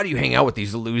 He's like, why do you hang out with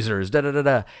these losers? Da da da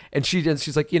da. And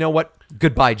she's like, you know what?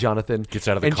 Goodbye, Jonathan. Gets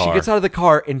out of the and car. she gets out of the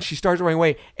car and she starts running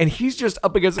away. And he's just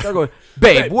up against the car going,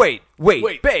 babe, wait,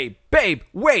 babe,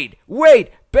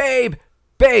 wait, babe.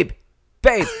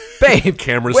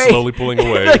 Camera's wait. slowly pulling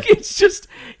away. Like it's just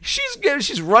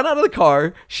she's run out of the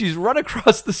car. She's run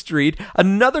across the street.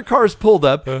 Another car's pulled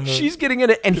up. She's getting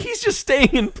in it, and he's just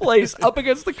staying in place up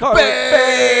against the car.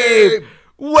 Babe,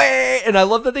 wait! And I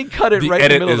love that they cut it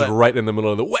right in the middle of that. Right in the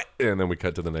middle of the wait, and then we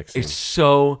cut to the next scene. It's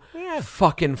so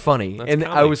fucking funny. And comedy.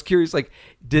 I was curious, like,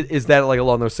 is that like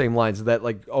along those same lines? Did that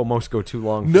like almost go too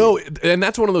long? No, and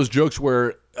that's one of those jokes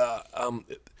where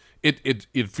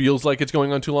it feels like it's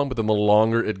going on too long, but then the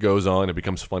longer it goes on, it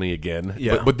becomes funny again.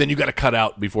 Yeah. But then you got to cut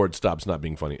out before it stops not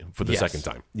being funny for the second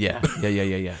time. Yeah.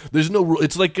 There's no rule.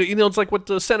 It's like it's like what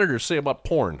the senators say about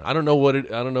porn. I don't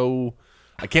know.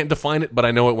 I can't define it, but I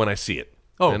know it when I see it.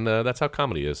 Oh, and that's how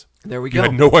comedy is. There we You go.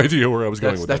 had no idea where I was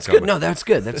going with that's that. That's good. No, that's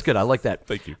good. That's good. I like that.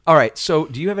 Thank you. All right. So,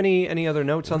 do you have any other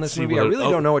notes on this movie? I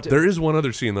really don't know what to. There is one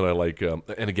other scene that I like, and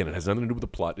again, it has nothing to do with the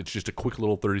plot. It's just a quick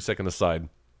little 30-second aside.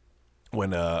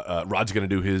 When Rod's going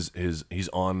to do he's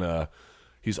on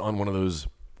one of those.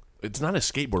 It's not a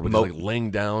skateboard, but he's like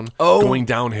laying down, going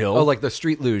downhill. Oh, like the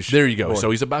street luge. There you go. board.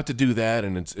 So he's about to do that,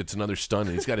 and it's another stunt,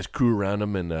 and he's got his crew around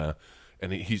him,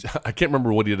 and he's I can't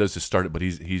remember what he does to start it, but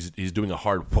he's doing a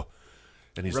hard,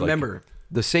 and he's remember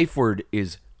the safe word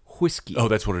is whiskey. Oh,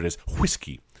 that's what it is,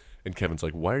 whiskey. And Kevin's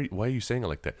like, why are you saying it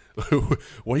like that?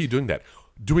 Why are you doing that?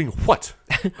 Doing what?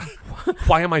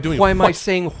 Why am I doing? Why am I what?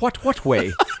 saying what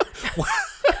way?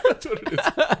 That's what it is.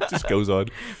 It just goes on.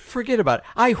 Forget about it.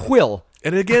 I will.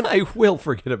 And again, I will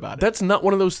forget about it. That's not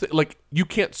one of those things. Like, you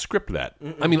can't script that.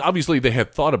 I mean, obviously, they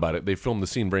had thought about it. They filmed the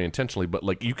scene very intentionally. But,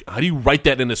 like, how do you write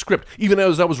that in a script? Even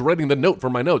as I was writing the note for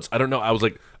my notes, I don't know. I was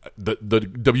like, the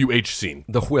WH scene.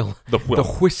 The whill. The whill. The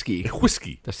whiskey.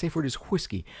 Whiskey. The safe word is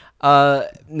whiskey. No,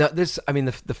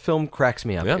 the film cracks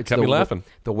me up. Yeah, kept me laughing.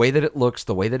 The way that it looks,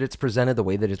 the way that it's presented, the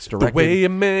way that it's directed. The way it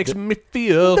makes me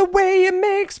feel. The way it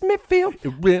makes me feel.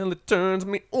 It really turns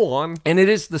me on. And it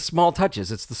is the small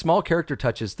touches. It's the small character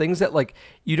touches. Things that, like,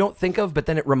 you don't think of, but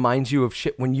then it reminds you of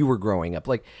shit when you were growing up.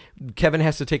 Like, Kevin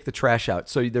has to take the trash out.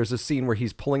 So there's a scene where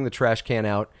he's pulling the trash can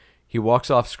out. He walks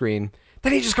off screen.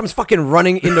 Then he just comes fucking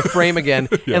running into frame again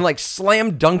and, like,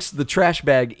 slam dunks the trash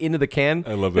bag into the can.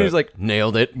 I love And that. he's like,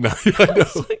 nailed it. No, I know.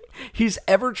 It's like, he's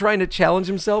ever trying to challenge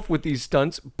himself with these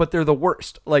stunts, but they're the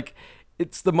worst. Like,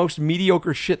 it's the most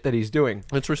mediocre shit that he's doing.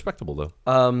 It's respectable,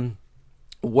 though.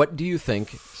 What do you think,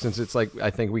 since it's like, I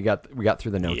think we got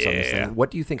through the notes on this thing, what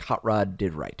do you think Hot Rod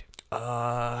did right?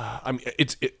 I mean,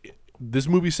 this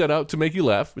movie set out to make you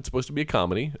laugh. It's supposed to be a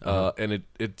comedy, and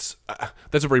it's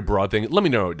that's a very broad thing. Let me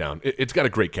narrow it down. It's got a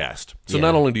great cast. So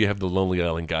not only do you have the Lonely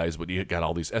Island guys, but you got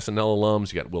all these SNL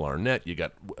alums. You got Will Arnett. You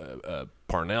got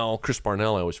Chris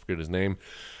Parnell. I always forget his name.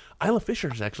 Isla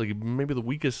Fisher is actually maybe the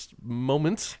weakest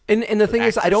moments. And the thing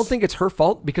is, I don't think it's her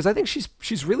fault because I think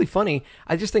she's really funny.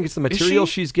 I just think it's the material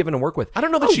she's given to work with. I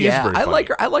don't know that she is very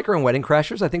funny. I like her in Wedding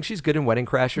Crashers. I think she's good in Wedding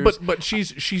Crashers. But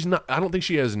she's not. I don't think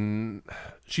she has.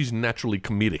 She's naturally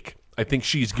comedic. I think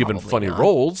she's given funny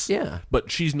roles. Yeah. But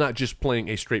she's not just playing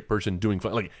a straight person doing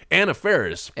fun. Like Anna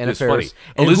Faris is Faris. funny.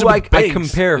 And Elizabeth I Banks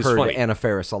compare is her funny. to Anna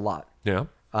Faris a lot. Yeah.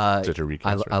 Such a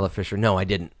recast. Isla Fisher. No, I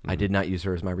didn't. I did not use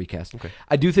her as my recast. Okay.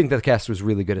 I do think that the cast was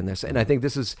really good in this, and I think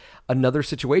this is another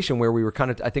situation where we were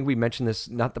kind of. I think we mentioned this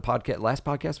not the last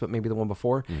podcast, but maybe the one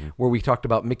before, where we talked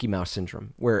about Mickey Mouse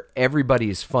syndrome, where everybody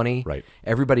is funny, right?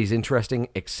 Everybody's interesting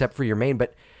except for your main,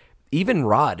 but. Even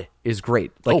Rod is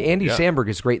great. Like Andy Samberg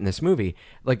is great in this movie.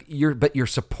 Like your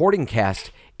supporting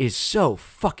cast is so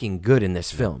fucking good in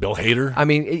this film. Bill Hader. I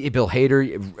mean, Bill Hader,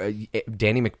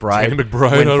 Danny McBride. Danny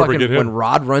McBride, I'll never forget him. When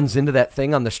Rod runs into that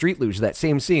thing on the street luge, that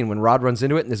same scene when Rod runs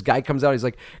into it and this guy comes out, he's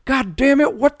like, "God damn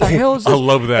it, what the hell is this?" I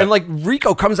love that. And like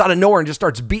Rico comes out of nowhere and just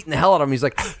starts beating the hell out of him. He's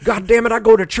like, "God damn it, I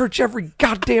go to church every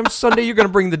goddamn Sunday. You're gonna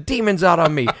bring the demons out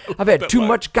on me. I've had too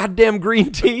much goddamn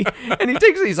green tea." And he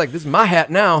takes it. He's like, "This is my hat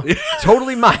now.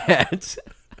 Totally my hat."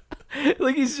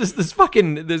 Like he's just this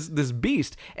fucking this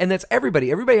beast, and that's everybody.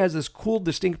 Everybody has this cool,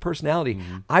 distinct personality.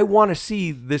 I want to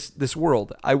see this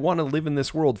world. I want to live in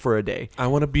this world for a day. I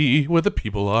want to be where the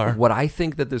people are. What I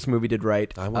think that this movie did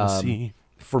right, I want to see.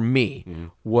 For me,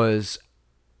 was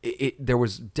there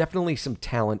was definitely some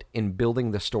talent in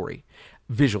building the story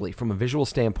visually, from a visual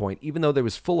standpoint. Even though there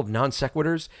was full of non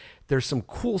sequiturs, there's some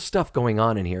cool stuff going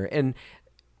on in here, and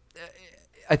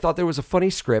I thought there was a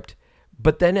funny script.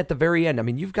 But then at the very end, I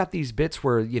mean, you've got these bits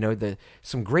where,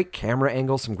 some great camera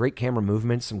angles, some great camera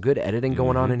movements, some good editing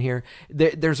going on in here.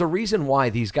 There's a reason why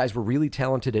these guys were really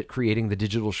talented at creating the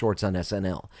digital shorts on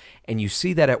SNL. And you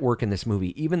see that at work in this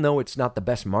movie. Even though it's not the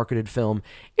best marketed film,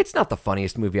 it's not the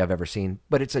funniest movie I've ever seen,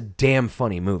 but it's a damn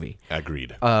funny movie.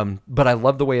 Agreed. But I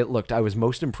love the way it looked. I was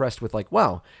most impressed with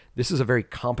wow, this is a very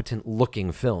competent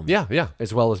looking film. Yeah.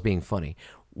 As well as being funny.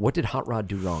 What did Hot Rod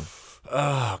do wrong?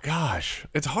 Oh gosh,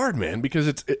 it's hard, man,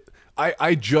 because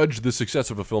I judge the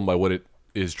success of a film by what it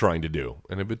is trying to do,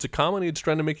 and if it's a comedy, it's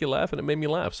trying to make you laugh, and it made me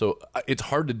laugh. So it's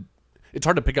hard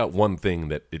to pick out one thing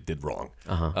that it did wrong.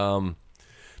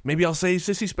 Maybe I'll say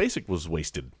Sissy Spacek was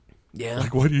wasted. Yeah,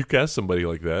 like why do you cast somebody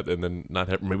like that and then not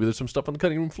have? Maybe there's some stuff on the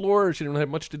cutting room floor. She didn't have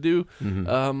much to do.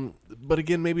 But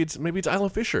again, maybe it's Isla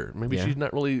Fisher. Maybe she's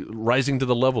not really rising to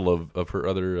the level of her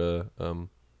other.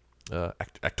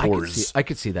 Actors. I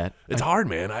could see that. It's hard,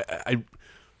 man.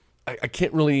 I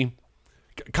can't really.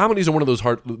 Comedies are one of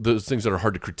those things that are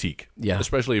hard to critique. Yeah,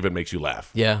 especially if it makes you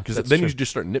laugh. Yeah, because then you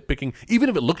just start nitpicking, even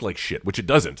if it looked like shit, which it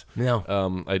doesn't.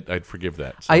 No, I'd forgive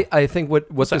that. So. I think what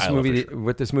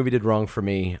this movie did wrong for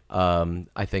me,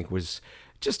 I think was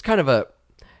just kind of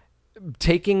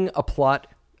taking a plot.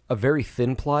 A very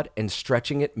thin plot and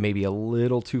stretching it maybe a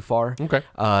little too far. Okay.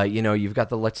 You've got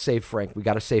the let's save Frank. We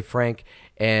got to save Frank.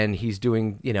 And he's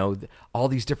doing, all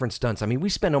these different stunts. I mean, we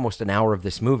spend almost an hour of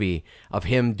this movie of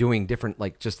him doing different,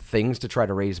 just things to try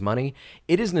to raise money.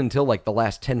 It isn't until, the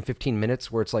last 10, 15 minutes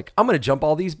where it's I'm going to jump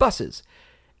all these buses.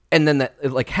 And then that,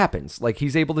 happens.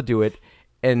 He's able to do it.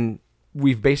 And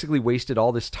we've basically wasted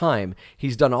all this time.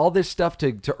 He's done all this stuff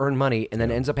to earn money and then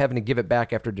ends up having to give it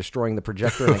back after destroying the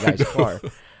projector in the guy's car.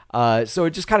 So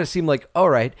it just kind of seemed all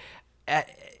right.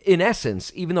 In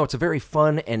essence, even though it's a very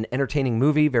fun and entertaining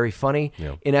movie, very funny,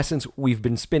 in essence, we've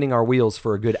been spinning our wheels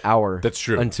for a good hour. That's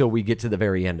true. Until we get to the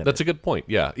very end of it. That's a good point.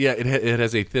 Yeah. It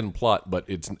has a thin plot, but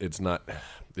it's not.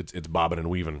 It's bobbing and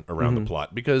weaving around the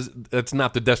plot because that's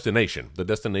not the destination. The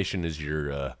destination is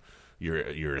your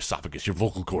esophagus, your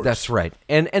vocal cords. That's right.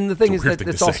 And the thing is that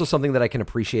it's also something that I can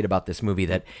appreciate about this movie,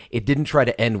 that it didn't try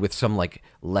to end with some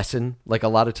lesson. A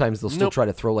lot of times they'll still try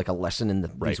to throw a lesson in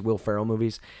these Will Ferrell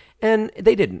movies. And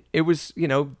they didn't. It was,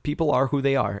 people are who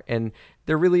they are. And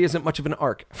there really isn't much of an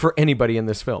arc for anybody in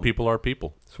this film. People are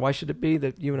people. So why should it be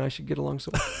that you and I should get along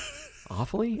so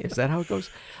awfully? Is that how it goes?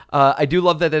 I do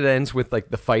love that it ends with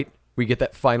the fight. We get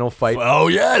that final fight. Oh,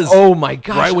 yes. Oh, my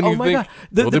gosh. Right when you think...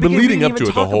 they've been leading up to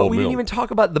it the whole We didn't even talk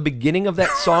about the beginning of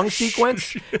that song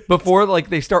sequence before,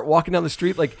 they start walking down the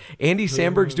street. Andy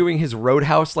Samberg's doing his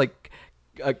Roadhouse,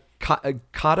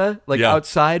 kata,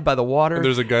 outside by the water. And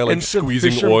there's a guy,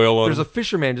 squeezing oil on him. There's a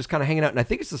fisherman just kind of hanging out. And I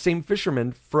think it's the same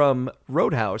fisherman from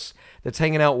Roadhouse that's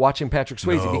hanging out watching Patrick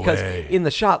Swayze. Because in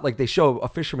the shot, they show a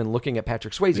fisherman looking at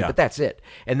Patrick Swayze, but that's it.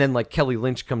 And then, Kelly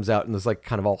Lynch comes out and is,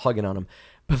 kind of all hugging on him.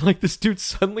 But this dude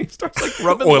suddenly starts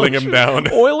rubbing oiling him down,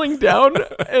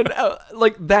 and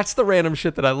that's the random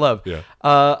shit that I love. Yeah.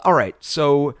 All right.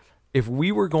 So if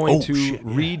we were going to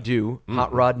redo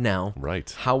Hot Rod now, right?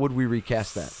 How would we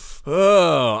recast that?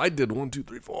 Oh, I did 1, 2,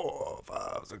 3, 4,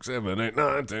 5, 6, 7, 8,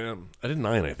 9, 10. I did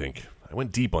 9. I think I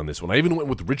went deep on this one. I even went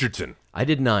with Richardson. I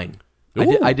did 9.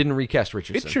 Ooh. I didn't recast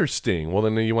Richardson. Interesting. Well,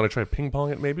 then you want to try ping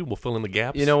pong it? Maybe we'll fill in the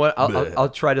gaps. You know what? I'll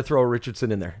try to throw a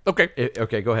Richardson in there. Okay.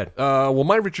 Okay. Go ahead. Well,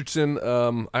 my Richardson.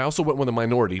 I also went with a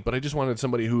minority, but I just wanted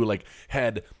somebody who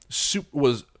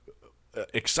was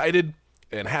excited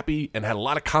and happy and had a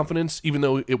lot of confidence, even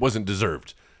though it wasn't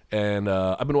deserved. And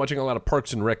I've been watching a lot of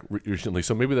Parks and Rec recently,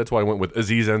 so maybe that's why I went with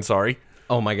Aziz Ansari.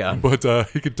 Oh my God! But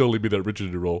he could totally be that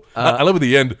Richardson role. I love at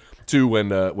the end too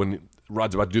when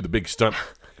Rod's about to do the big stunt.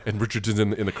 And Richardson's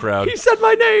in the crowd. He said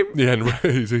my name. Yeah, and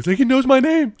he's like, he knows my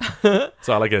name.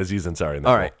 So I like Aziz Ansari.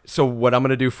 All right. So what I'm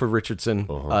going to do for Richardson,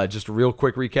 just a real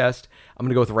quick recast, I'm going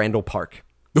to go with Randall Park.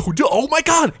 Oh my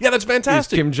God! Yeah, that's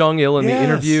fantastic. He's Kim Jong-il in the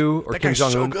interview, or that Kim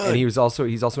Jong-un, so and he's also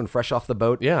in Fresh Off the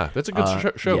Boat. Yeah, that's a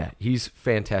good show. Yeah, he's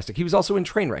fantastic. He was also in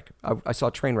Trainwreck. I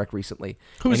saw Trainwreck recently.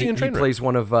 Who's he in Trainwreck? He plays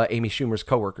one of Amy Schumer's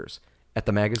coworkers at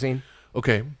the magazine.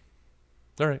 Okay.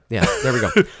 All right. Yeah, there we go.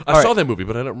 I saw that movie,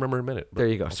 but I don't remember a minute. There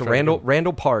you go. So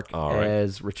Randall Park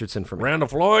as Richardson for me. Randall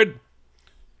Floyd.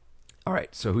 All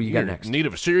right. So who you got next? In need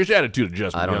of a serious attitude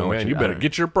adjustment, I don't know, man. You better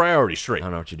get your priorities straight. I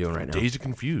don't know what you're doing right now. Dazed and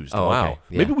confused. Oh, wow. okay.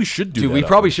 Yeah. Maybe we should do that. We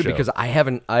probably should because I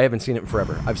haven't seen it in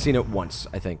forever. I've seen it once,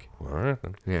 I think. All right.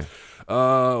 Yeah.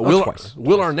 Twice.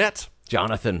 Will Arnett.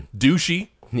 Jonathan. Douchey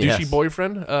Yes.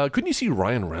 boyfriend. Couldn't you see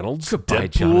Ryan Reynolds? Goodbye,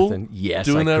 Deadpool, Jonathan. Yes,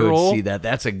 doing I that could role? see that.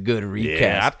 That's a good recast.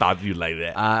 Yeah, I thought you'd like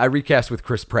that. I recast with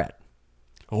Chris Pratt.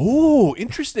 Oh,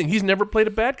 interesting. He's never played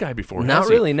a bad guy before. Not has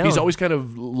he? really, no. He's always kind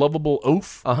of lovable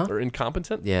oaf or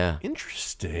incompetent. Yeah.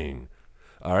 Interesting.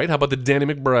 All right. How about the Danny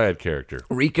McBride character?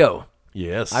 Rico.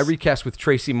 Yes. I recast with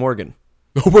Tracy Morgan.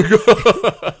 Oh my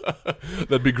god,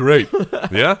 that'd be great.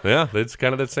 Yeah, it's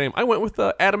kind of the same. I went with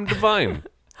Adam Devine,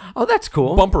 Oh, that's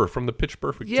cool. Bumper from the Pitch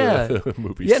Perfect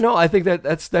movies. Yeah, no, I think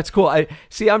that's cool.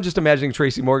 I'm just imagining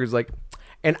Tracy Morgan's like,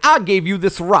 and I gave you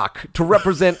this rock to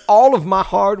represent all of my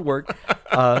hard work.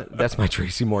 That's my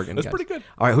Tracy Morgan. That's guys. pretty good.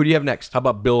 All right, who do you have next? How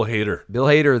about Bill Hader? Bill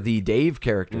Hader, the Dave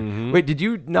character. Wait, did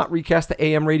you not recast the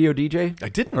AM radio DJ? I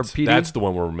didn't. Or PD? That's the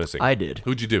one we're missing. I did.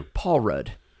 Who'd you do? Paul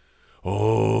Rudd.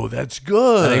 Oh, that's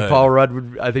good. I think Paul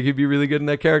Rudd I think he'd be really good in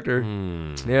that character.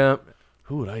 Yeah.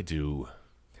 Who would I do?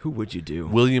 Who would you do?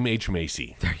 William H.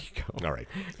 Macy. There you go. All right.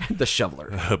 The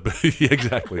shoveler. Yeah,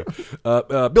 exactly.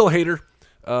 Bill Hader.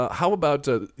 How about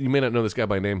you may not know this guy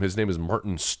by name. His name is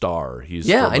Martin Starr. He's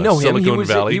from, I know him. Silicon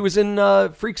Valley. He was in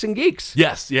Freaks and Geeks.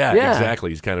 Yes, yeah, Yeah. exactly.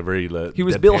 He's kind of very. He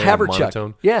was Bill deadpan, Haverchuck.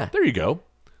 monotone. Yeah. There you go.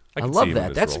 I can see love him in that.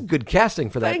 this That's role. good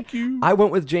casting for that. Thank you. I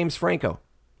went with James Franco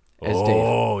as Dave.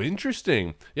 Oh,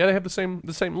 interesting. Yeah, they have the same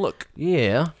look.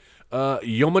 Yeah.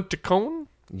 Yoma Tacone.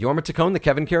 Yorma Tacone, the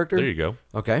Kevin character. There you go.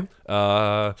 Okay.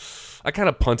 I kind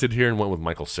of punted here and went with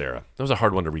Michael Cera. That was a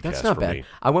hard one to recast That's not for bad. me.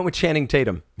 I went with Channing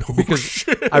Tatum because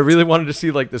I really wanted to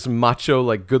see like this macho,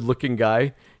 like good-looking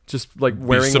guy, just like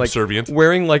subservient.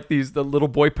 wearing like the little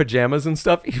boy pajamas and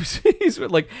stuff. He's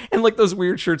like and like those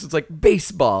weird shirts. It's like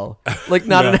baseball, like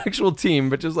not an actual team,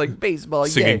 but just like baseball.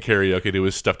 Singing Yay. karaoke to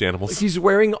his stuffed animals. He's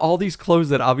wearing all these clothes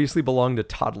that obviously belong to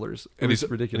toddlers. And It's he's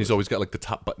ridiculous. And he's always got like the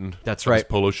top button. That's of his right.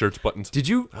 polo shirts buttons. Did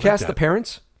you I like cast that. the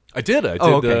parents? I did. I did.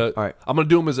 Oh, okay. All right. I'm going to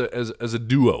do them as a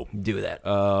duo. Do that.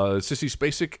 Sissy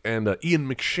Spacek and Ian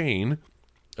McShane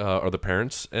are the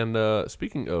parents. And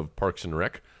speaking of Parks and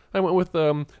Rec, I went with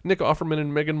Nick Offerman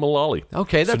and Megan Mullally.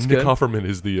 Okay, that's so good. Nick Offerman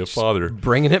is the father.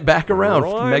 Bringing it back around.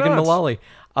 Why Megan not? Mullally.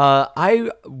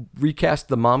 I recast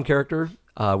the mom character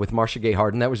with Marcia Gay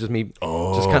Harden. That was just me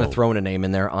just kind of throwing a name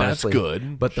in there, honestly. That's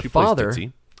good. But the She plays father,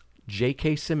 Tootsie.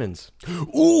 J.K. Simmons.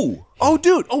 Ooh. Oh,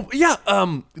 dude. Oh, yeah.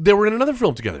 They were in another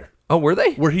film together Oh, were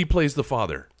they? where he plays the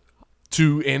father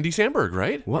to Andy Samberg,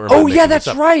 right? Or am I Oh, making yeah, this that's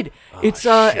up? right. Oh, It's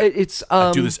shit.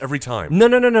 I do this every time.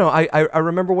 No. I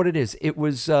remember what it is. It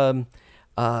was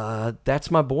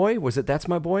That's My Boy. Was it That's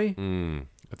My Boy?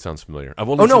 That sounds familiar. I've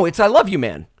only Oh no, seen- it's I Love You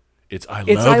Man. It's I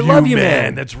I love you,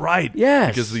 man. That's right. Yes.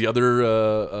 Because the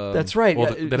other. That's right. Well,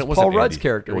 then It's it wasn't Paul Rudd's Andy.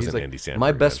 character. It He's wasn't like, Andy Samberg.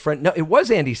 my best then. friend. No, it was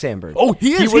Andy Samberg. Oh,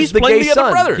 he is. He was He's the playing gay the other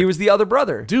son. brother. He was the other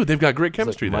brother. Dude, they've got great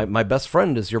chemistry there. My best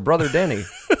friend is your brother Danny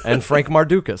and Frank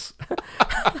Mardukas.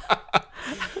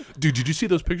 Dude, did you see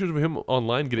those pictures of him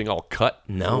online getting all cut?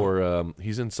 No. Or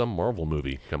he's in some Marvel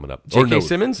movie coming up. J.K. Or no.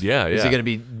 Simmons? Yeah, yeah. Is he going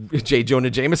to be J.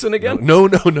 Jonah Jameson again? No, I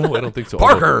don't think so.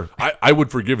 Parker! Although I would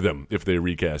forgive them if they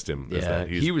recast him. as Yeah, that.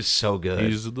 he was so good.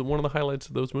 He's one of the highlights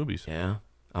of those movies. Yeah.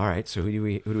 All right. So who do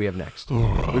we have next?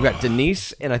 We've got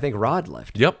Denise and I think Rod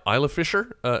left. Yep, Isla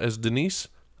Fisher as Denise.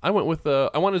 I went with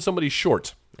I wanted somebody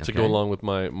short to go Okay. along with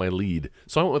my lead,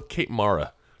 so I went with Kate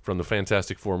Mara from the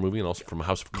Fantastic Four movie and also from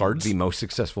House of Cards. The most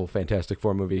successful Fantastic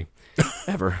Four movie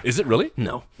ever. Is it really?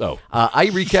 No. Oh,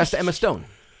 I recast Emma Stone.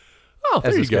 oh,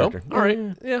 there as you this go. character. All right,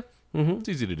 yeah, it's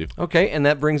easy to do. Okay, and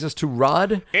that brings us to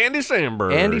Rod. Andy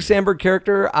Samberg. Andy Samberg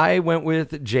character. I went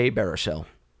with Jay Baruchel.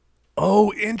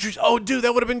 Oh, interesting. Oh, dude,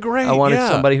 that would have been great. I wanted yeah.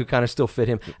 somebody who kind of still fit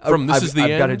him. From This Is the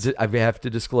End? I have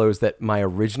to disclose that my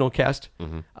original cast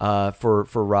for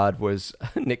Rod was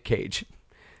Nick Cage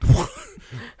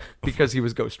because he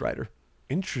was Ghost Rider.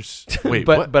 Interesting. Wait,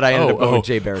 But what? but I ended up going oh. with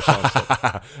Jay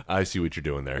Baruchel. I see what you're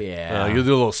doing there. Yeah. you did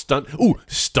a little stunt. Ooh,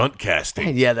 stunt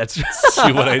casting. Yeah, that's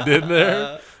See what I did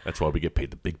there? That's why we get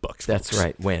paid the big bucks. that's folks.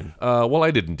 right. When Well,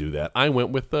 I didn't do that. I went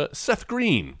with Seth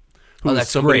Green. Who Oh, is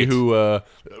that's somebody great. who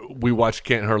we watched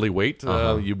Can't Hardly Wait.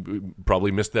 You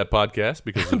probably missed that podcast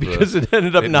because of, because it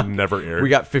ended up it not never aired. We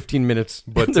got 15 minutes,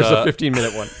 But, but there's a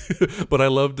 15-minute one. But I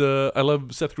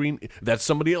love Seth Green. That's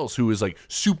somebody else who is like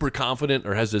super confident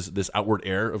or has this outward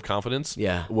air of confidence.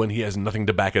 Yeah. When he has nothing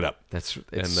to back it up. It's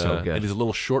And, so good. And he's a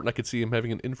little short, and I could see him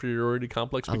having an inferiority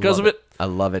complex because of it. I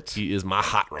love it. He is my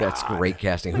hot rod. That's great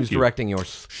casting. Who's you. directing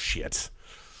yours? Shit.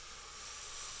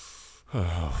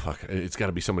 Oh fuck! It's got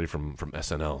to be somebody from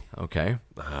SNL. Okay.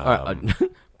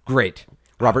 Great.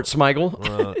 Robert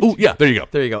Smigel. Oh yeah, there you go.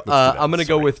 There you go. that. I'm going to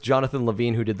go Sorry. with Jonathan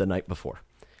Levine, who did The Night Before.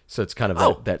 So it's kind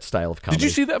of that style of comedy. Did you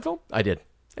see that film? I did.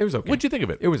 It was okay. What'd you think of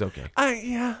it? It was okay.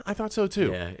 I thought so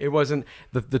too. Yeah, it wasn't.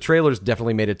 The trailers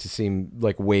definitely made it to seem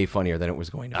like way funnier than it was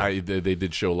going to be. They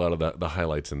did show a lot of the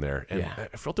highlights in there, and Yeah.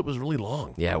 I felt it was really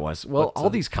long. Yeah, it was. Well, all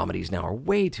these comedies now are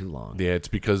way too long. Yeah, it's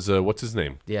because what's his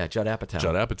name? Yeah, Judd Apatow.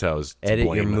 Judd Apatow is to Edit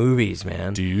blame. your movies,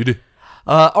 man. Dude.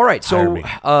 All right, Hire so me. if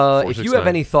you have 469.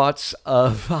 any thoughts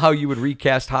of how you would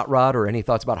recast Hot Rod or any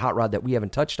thoughts about Hot Rod that we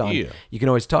haven't touched on, Yeah. you can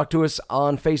always talk to us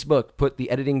on Facebook. Put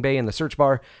the Editing Bay in the search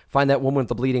bar. Find that woman with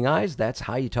the bleeding eyes. That's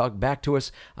how you talk back to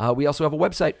us. We also have a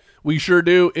website. We sure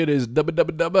do. It is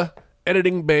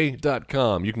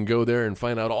www.editingbay.com. You can go there and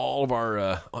find out all of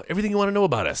our everything you want to know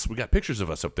about us. We got pictures of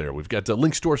us up there. We've got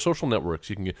links to our social networks.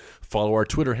 You can follow our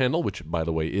Twitter handle, which by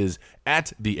the way is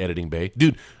 @theeditingbay.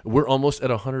 Dude, we're almost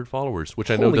at 100 followers, which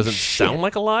I know Holy doesn't shit. sound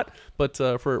like a lot, but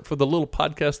for the little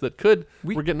podcast that could,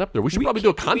 we're getting up there. We should probably do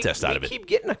a contest out of it. We keep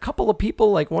getting a couple of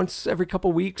people, like once every couple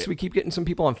of weeks. We keep getting some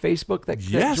people on Facebook that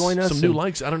join us. some new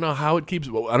likes. I don't know how it keeps.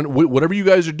 I don't. Whatever you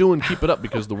guys are doing, keep it up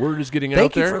because the word is getting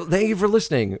out there. Thank you for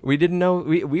listening. We didn't know.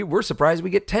 We were surprised we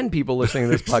get 10 people listening to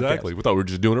this podcast. Exactly. We thought we were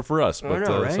just doing it for us, but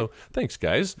know, right? so thanks,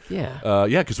 guys. Yeah.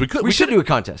 Because we could. We should do a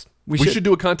contest. We should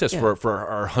do a contest for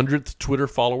our 100th Twitter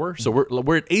follower. So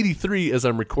we're at 83 as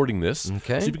I'm recording this.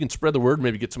 Okay. See if you can spread the word.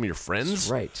 Maybe get some of your friends. That's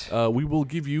right. We will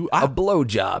give you A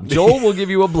blowjob. Joel will give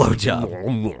you a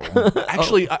blowjob.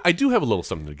 Actually, I do have a little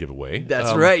something to give away.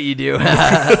 That's right, you do.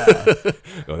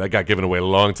 Oh, that got given away a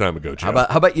long time ago, Joe.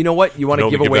 How about you know what? You want to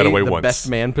No, give we give that away away the once. best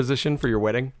man position for your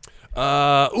wedding?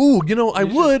 I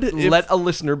would. if- Let a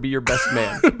listener be your best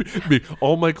man. be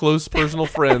all my close personal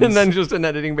friends And then just an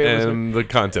editing bay listener. and the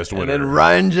contest winner. And then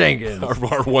Ryan Jenkins. our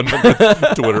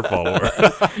 100th Twitter follower.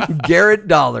 Garrett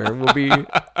Dollar will be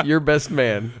your best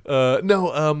man.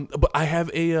 But I have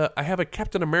a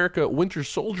Captain America Winter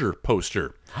Soldier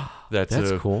poster that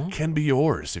That's cool. can be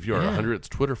yours if you're our 100th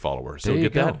Twitter follower. So There you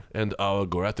get that go. and our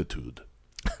gratitude.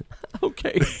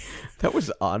 Okay. That was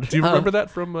odd. Do you remember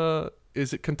that from?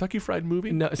 Is it Kentucky Fried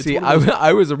Movie? No, It's see, one of those-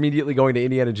 I was immediately going to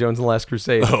Indiana Jones and the Last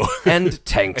Crusade. And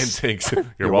tanks. and thanks.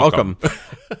 You're welcome.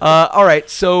 All right.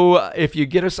 So if you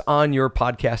get us on your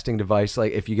podcasting device,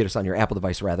 like if you get us on your Apple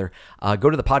device, rather, go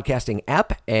to the podcasting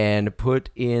app and put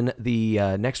in the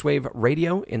Next Wave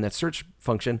Radio in that search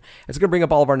function. It's going to bring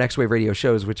up all of our Next Wave Radio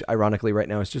shows, which ironically right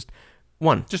now is just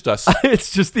one. Just us.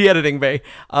 It's just the editing bay.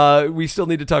 We still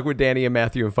need to talk with Danny and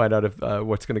Matthew and find out if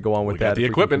what's going to go on with We got that. the if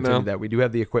we can equipment continue now. That. We do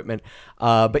have the equipment.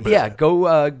 But yeah,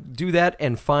 go do that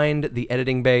and find the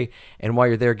editing bay. And while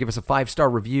you're there, give us a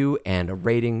 5-star review and a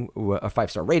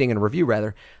 5-star rating and a review,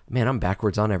 rather. Man, I'm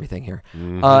backwards on everything here.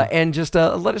 And just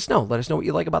let us know. Let us know what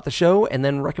you like about the show and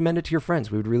then recommend it to your friends.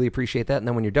 We would really appreciate that. And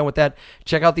then when you're done with that,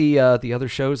 check out the other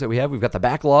shows that we have. We've got the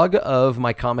backlog of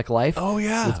My Comic Life. Oh,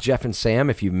 yeah. With Jeff and Sam.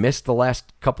 If you missed the last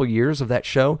couple years of that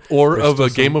show. Or there's of still a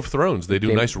some- Game of Thrones. They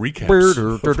do nice recaps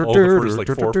of all the first like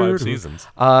 4 or 5 seasons.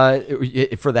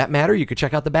 For that matter, you could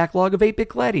check out the backlog of 8-Bit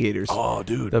Gladiators. Oh,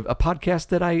 dude. A podcast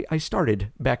that I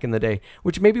started back in the day,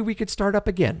 which maybe we could start up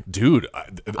again. Dude,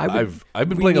 I've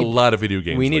been playing a lot of video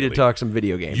games We need to lately. talk some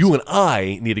video games. You and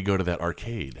I need to go to that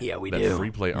arcade. Yeah, we that do.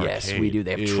 free play arcade. Yes, we do.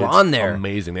 They have It's Tron there.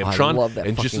 Amazing. They have I Tron. love that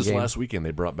and just fucking this game. last weekend,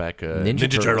 they brought back Ninja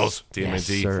Turtles. Turtles. TMNT, Yes,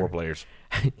 sir. 4 players.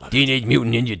 Teenage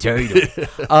Mutant Ninja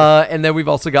Turtle. And then we've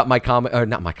also got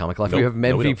not My Comic Life. We Nope. have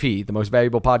No, we don't. MVP, the most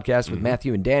valuable podcast with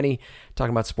Matthew and Danny,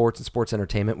 talking about sports and sports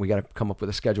entertainment. We got to come up with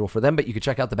a schedule for them, but you can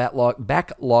check out the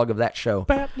backlog of that show.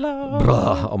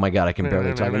 Blah. Oh my God, I can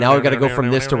barely talk. Now we've got to go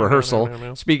from this to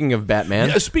rehearsal. Speaking of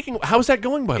Batman. Speaking, how's that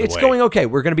going, by the way? It's going okay.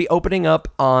 We're going to be opening up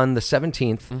on the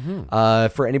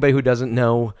 17th. For anybody who doesn't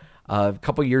know, a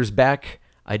couple years back,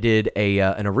 I did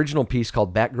an original piece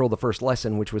called Batgirl: The First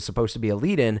Lesson, which was supposed to be a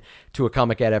lead-in to a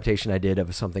comic adaptation I did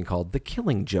of something called The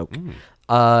Killing Joke.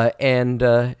 And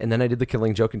then I did The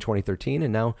Killing Joke in 2013,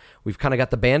 and now we've kind of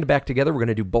got the band back together. We're going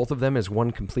to do both of them as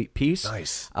one complete piece.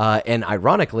 Nice. And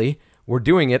ironically, we're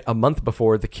doing it a month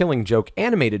before the Killing Joke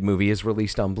animated movie is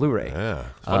released on Blu-ray. Yeah,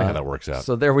 it's funny how that works out.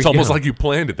 So there we It's almost go. like you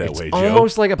planned it that way, Joe.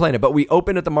 Almost like I planned it, but we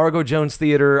open at the Margot Jones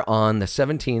Theater on the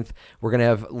 17th. We're going to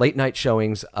have late night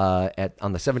showings on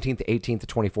the 17th, the 18th, the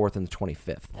 24th, and the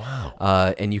 25th.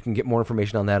 Wow. And you can get more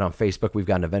information on that on Facebook. We've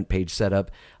got an event page set up.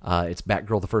 It's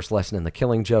Batgirl: The First Lesson and The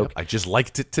Killing Joke. I just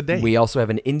liked it today. We also have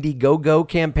an Indiegogo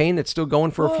campaign that's still going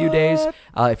for a few days.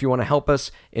 If you want to help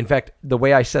us, in fact, the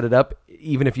way I set it up,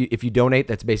 even if you donate,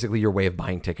 that's basically your way of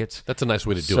buying tickets. That's a nice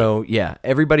way to do it. So yeah,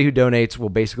 everybody who donates will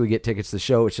basically get tickets to the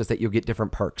show. It's just that you'll get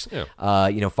different perks. Yeah.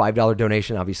 $5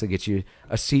 donation obviously gets you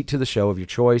a seat to the show of your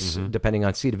choice, depending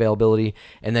on seat availability.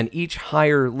 And then each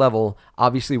higher level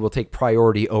obviously will take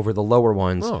priority over the lower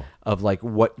ones. Oh. of like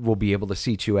what we'll be able to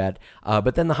seat you at.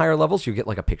 But then the higher levels, you get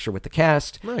like a picture with the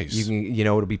cast. Nice. You can,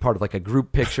 it'll be part of like a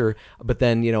group picture. But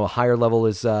then, a higher level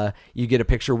is you get a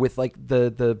picture with like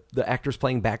the actors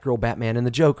playing Batgirl, Batman, and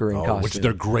the Joker in costume. Which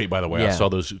they're great, by the way. Yeah. I saw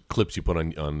those clips you put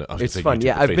on it's fun. YouTube,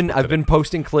 Yeah, Facebook I've been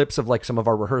posting clips of like some of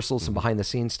our rehearsals, some behind the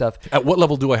scenes stuff. At what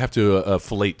level do I have to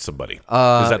fillet somebody? Is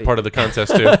that part of the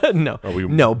contest too? No, Are we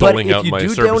no. But doling if out you my do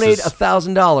services? donate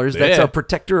 $1,000, that's Yeah. a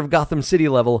Protector of Gotham City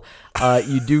level.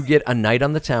 You do get a night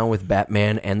on the town with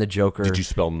Batman and the Joker. Did you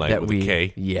spell night with a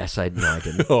K? Yes, I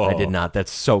didn't. Oh. I did not.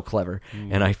 That's so clever,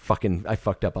 and I fucked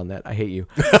up on that. I hate you.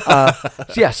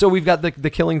 So we've got the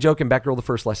Killing Joke and Batgirl: The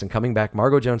First Lesson coming back.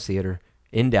 Margo Jones Theater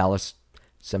in Dallas,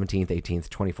 17th, 18th,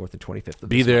 24th, and 25th.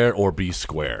 Be there or be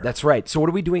square. That's right. So what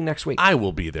are we doing next week? I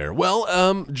will be there.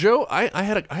 Well, Joe, I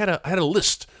had a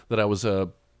list that I was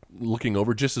looking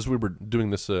over just as we were doing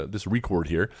this record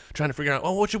here, trying to figure out,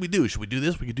 what should we do? Should we do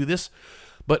this? We could do this.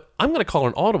 But I'm going to call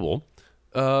an audible.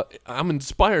 I'm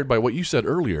inspired by what you said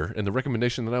earlier and the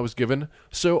recommendation that I was given.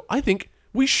 So I think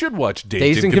we should watch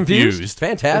Dazed and Confused.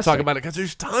 Fantastic. And talk about it because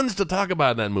there's tons to talk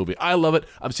about in that movie. I love it.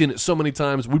 I've seen it so many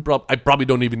times. I probably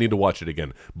don't even need to watch it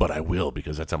again, but I will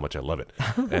because that's how much I love it.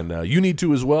 And you need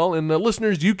to as well. And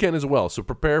listeners, you can as well. So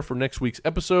prepare for next week's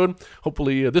episode.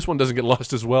 Hopefully this one doesn't get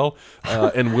lost as well,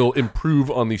 and we'll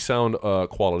improve on the sound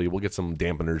quality. We'll get some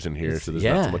dampeners in here so there's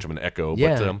not so much of an echo.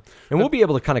 Yeah. But, and we'll be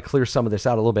able to kind of clear some of this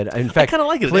out a little bit. In fact, I kind of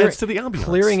like it. It adds to the ambiance.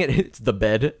 Clearing it's the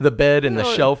bed and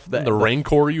the shelf. The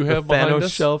Rancor you have behind us.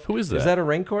 Shelf. Who is that? Is that a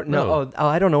Rancor? No. Oh,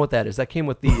 I don't know what that is. That came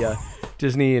with the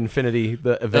Disney Infinity,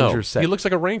 the Avengers set. He looks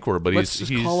like a Rancor, but Let's he's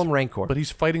just call him Rancor. But he's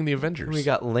fighting the Avengers. We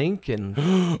got Link and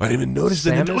I didn't even notice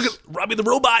that. Samus. Look at Robbie the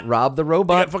Robot. Rob the You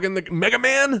Robot. got fucking the Mega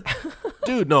Man.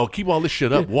 Dude, no, keep all this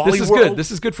shit up. Wally This is World. good.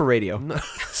 This is good for radio.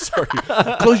 Sorry.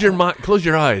 Close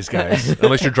your eyes, guys.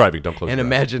 Unless you're driving, don't close And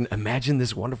your eyes. imagine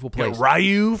this wonderful Yeah, place.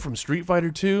 Ryu from Street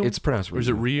Fighter 2. It's pronounced Or is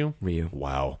it Ryu? Ryu.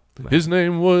 Wow. His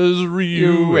name was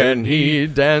Ryu, And he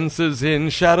dances in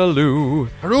Shadaloo.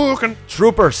 Hadouken.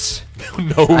 Troopers.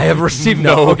 No. I have received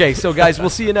no. Okay, so guys, we'll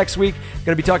see you next week.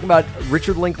 Going to be talking about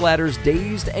Richard Linklater's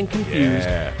Dazed and Confused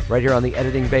right here on the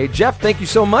Editing Bay. Jeff, thank you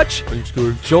so much. Thanks,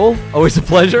 George. Joel, always a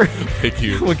pleasure. Thank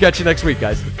you. We'll catch you next week,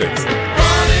 guys. Thanks.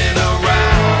 Running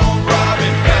around,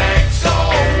 robbing banks,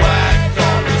 all whacked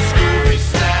on the Scooby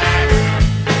Snacks.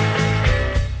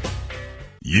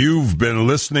 You've been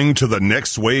listening to the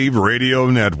Next Wave Radio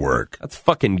Network. That's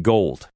fucking gold.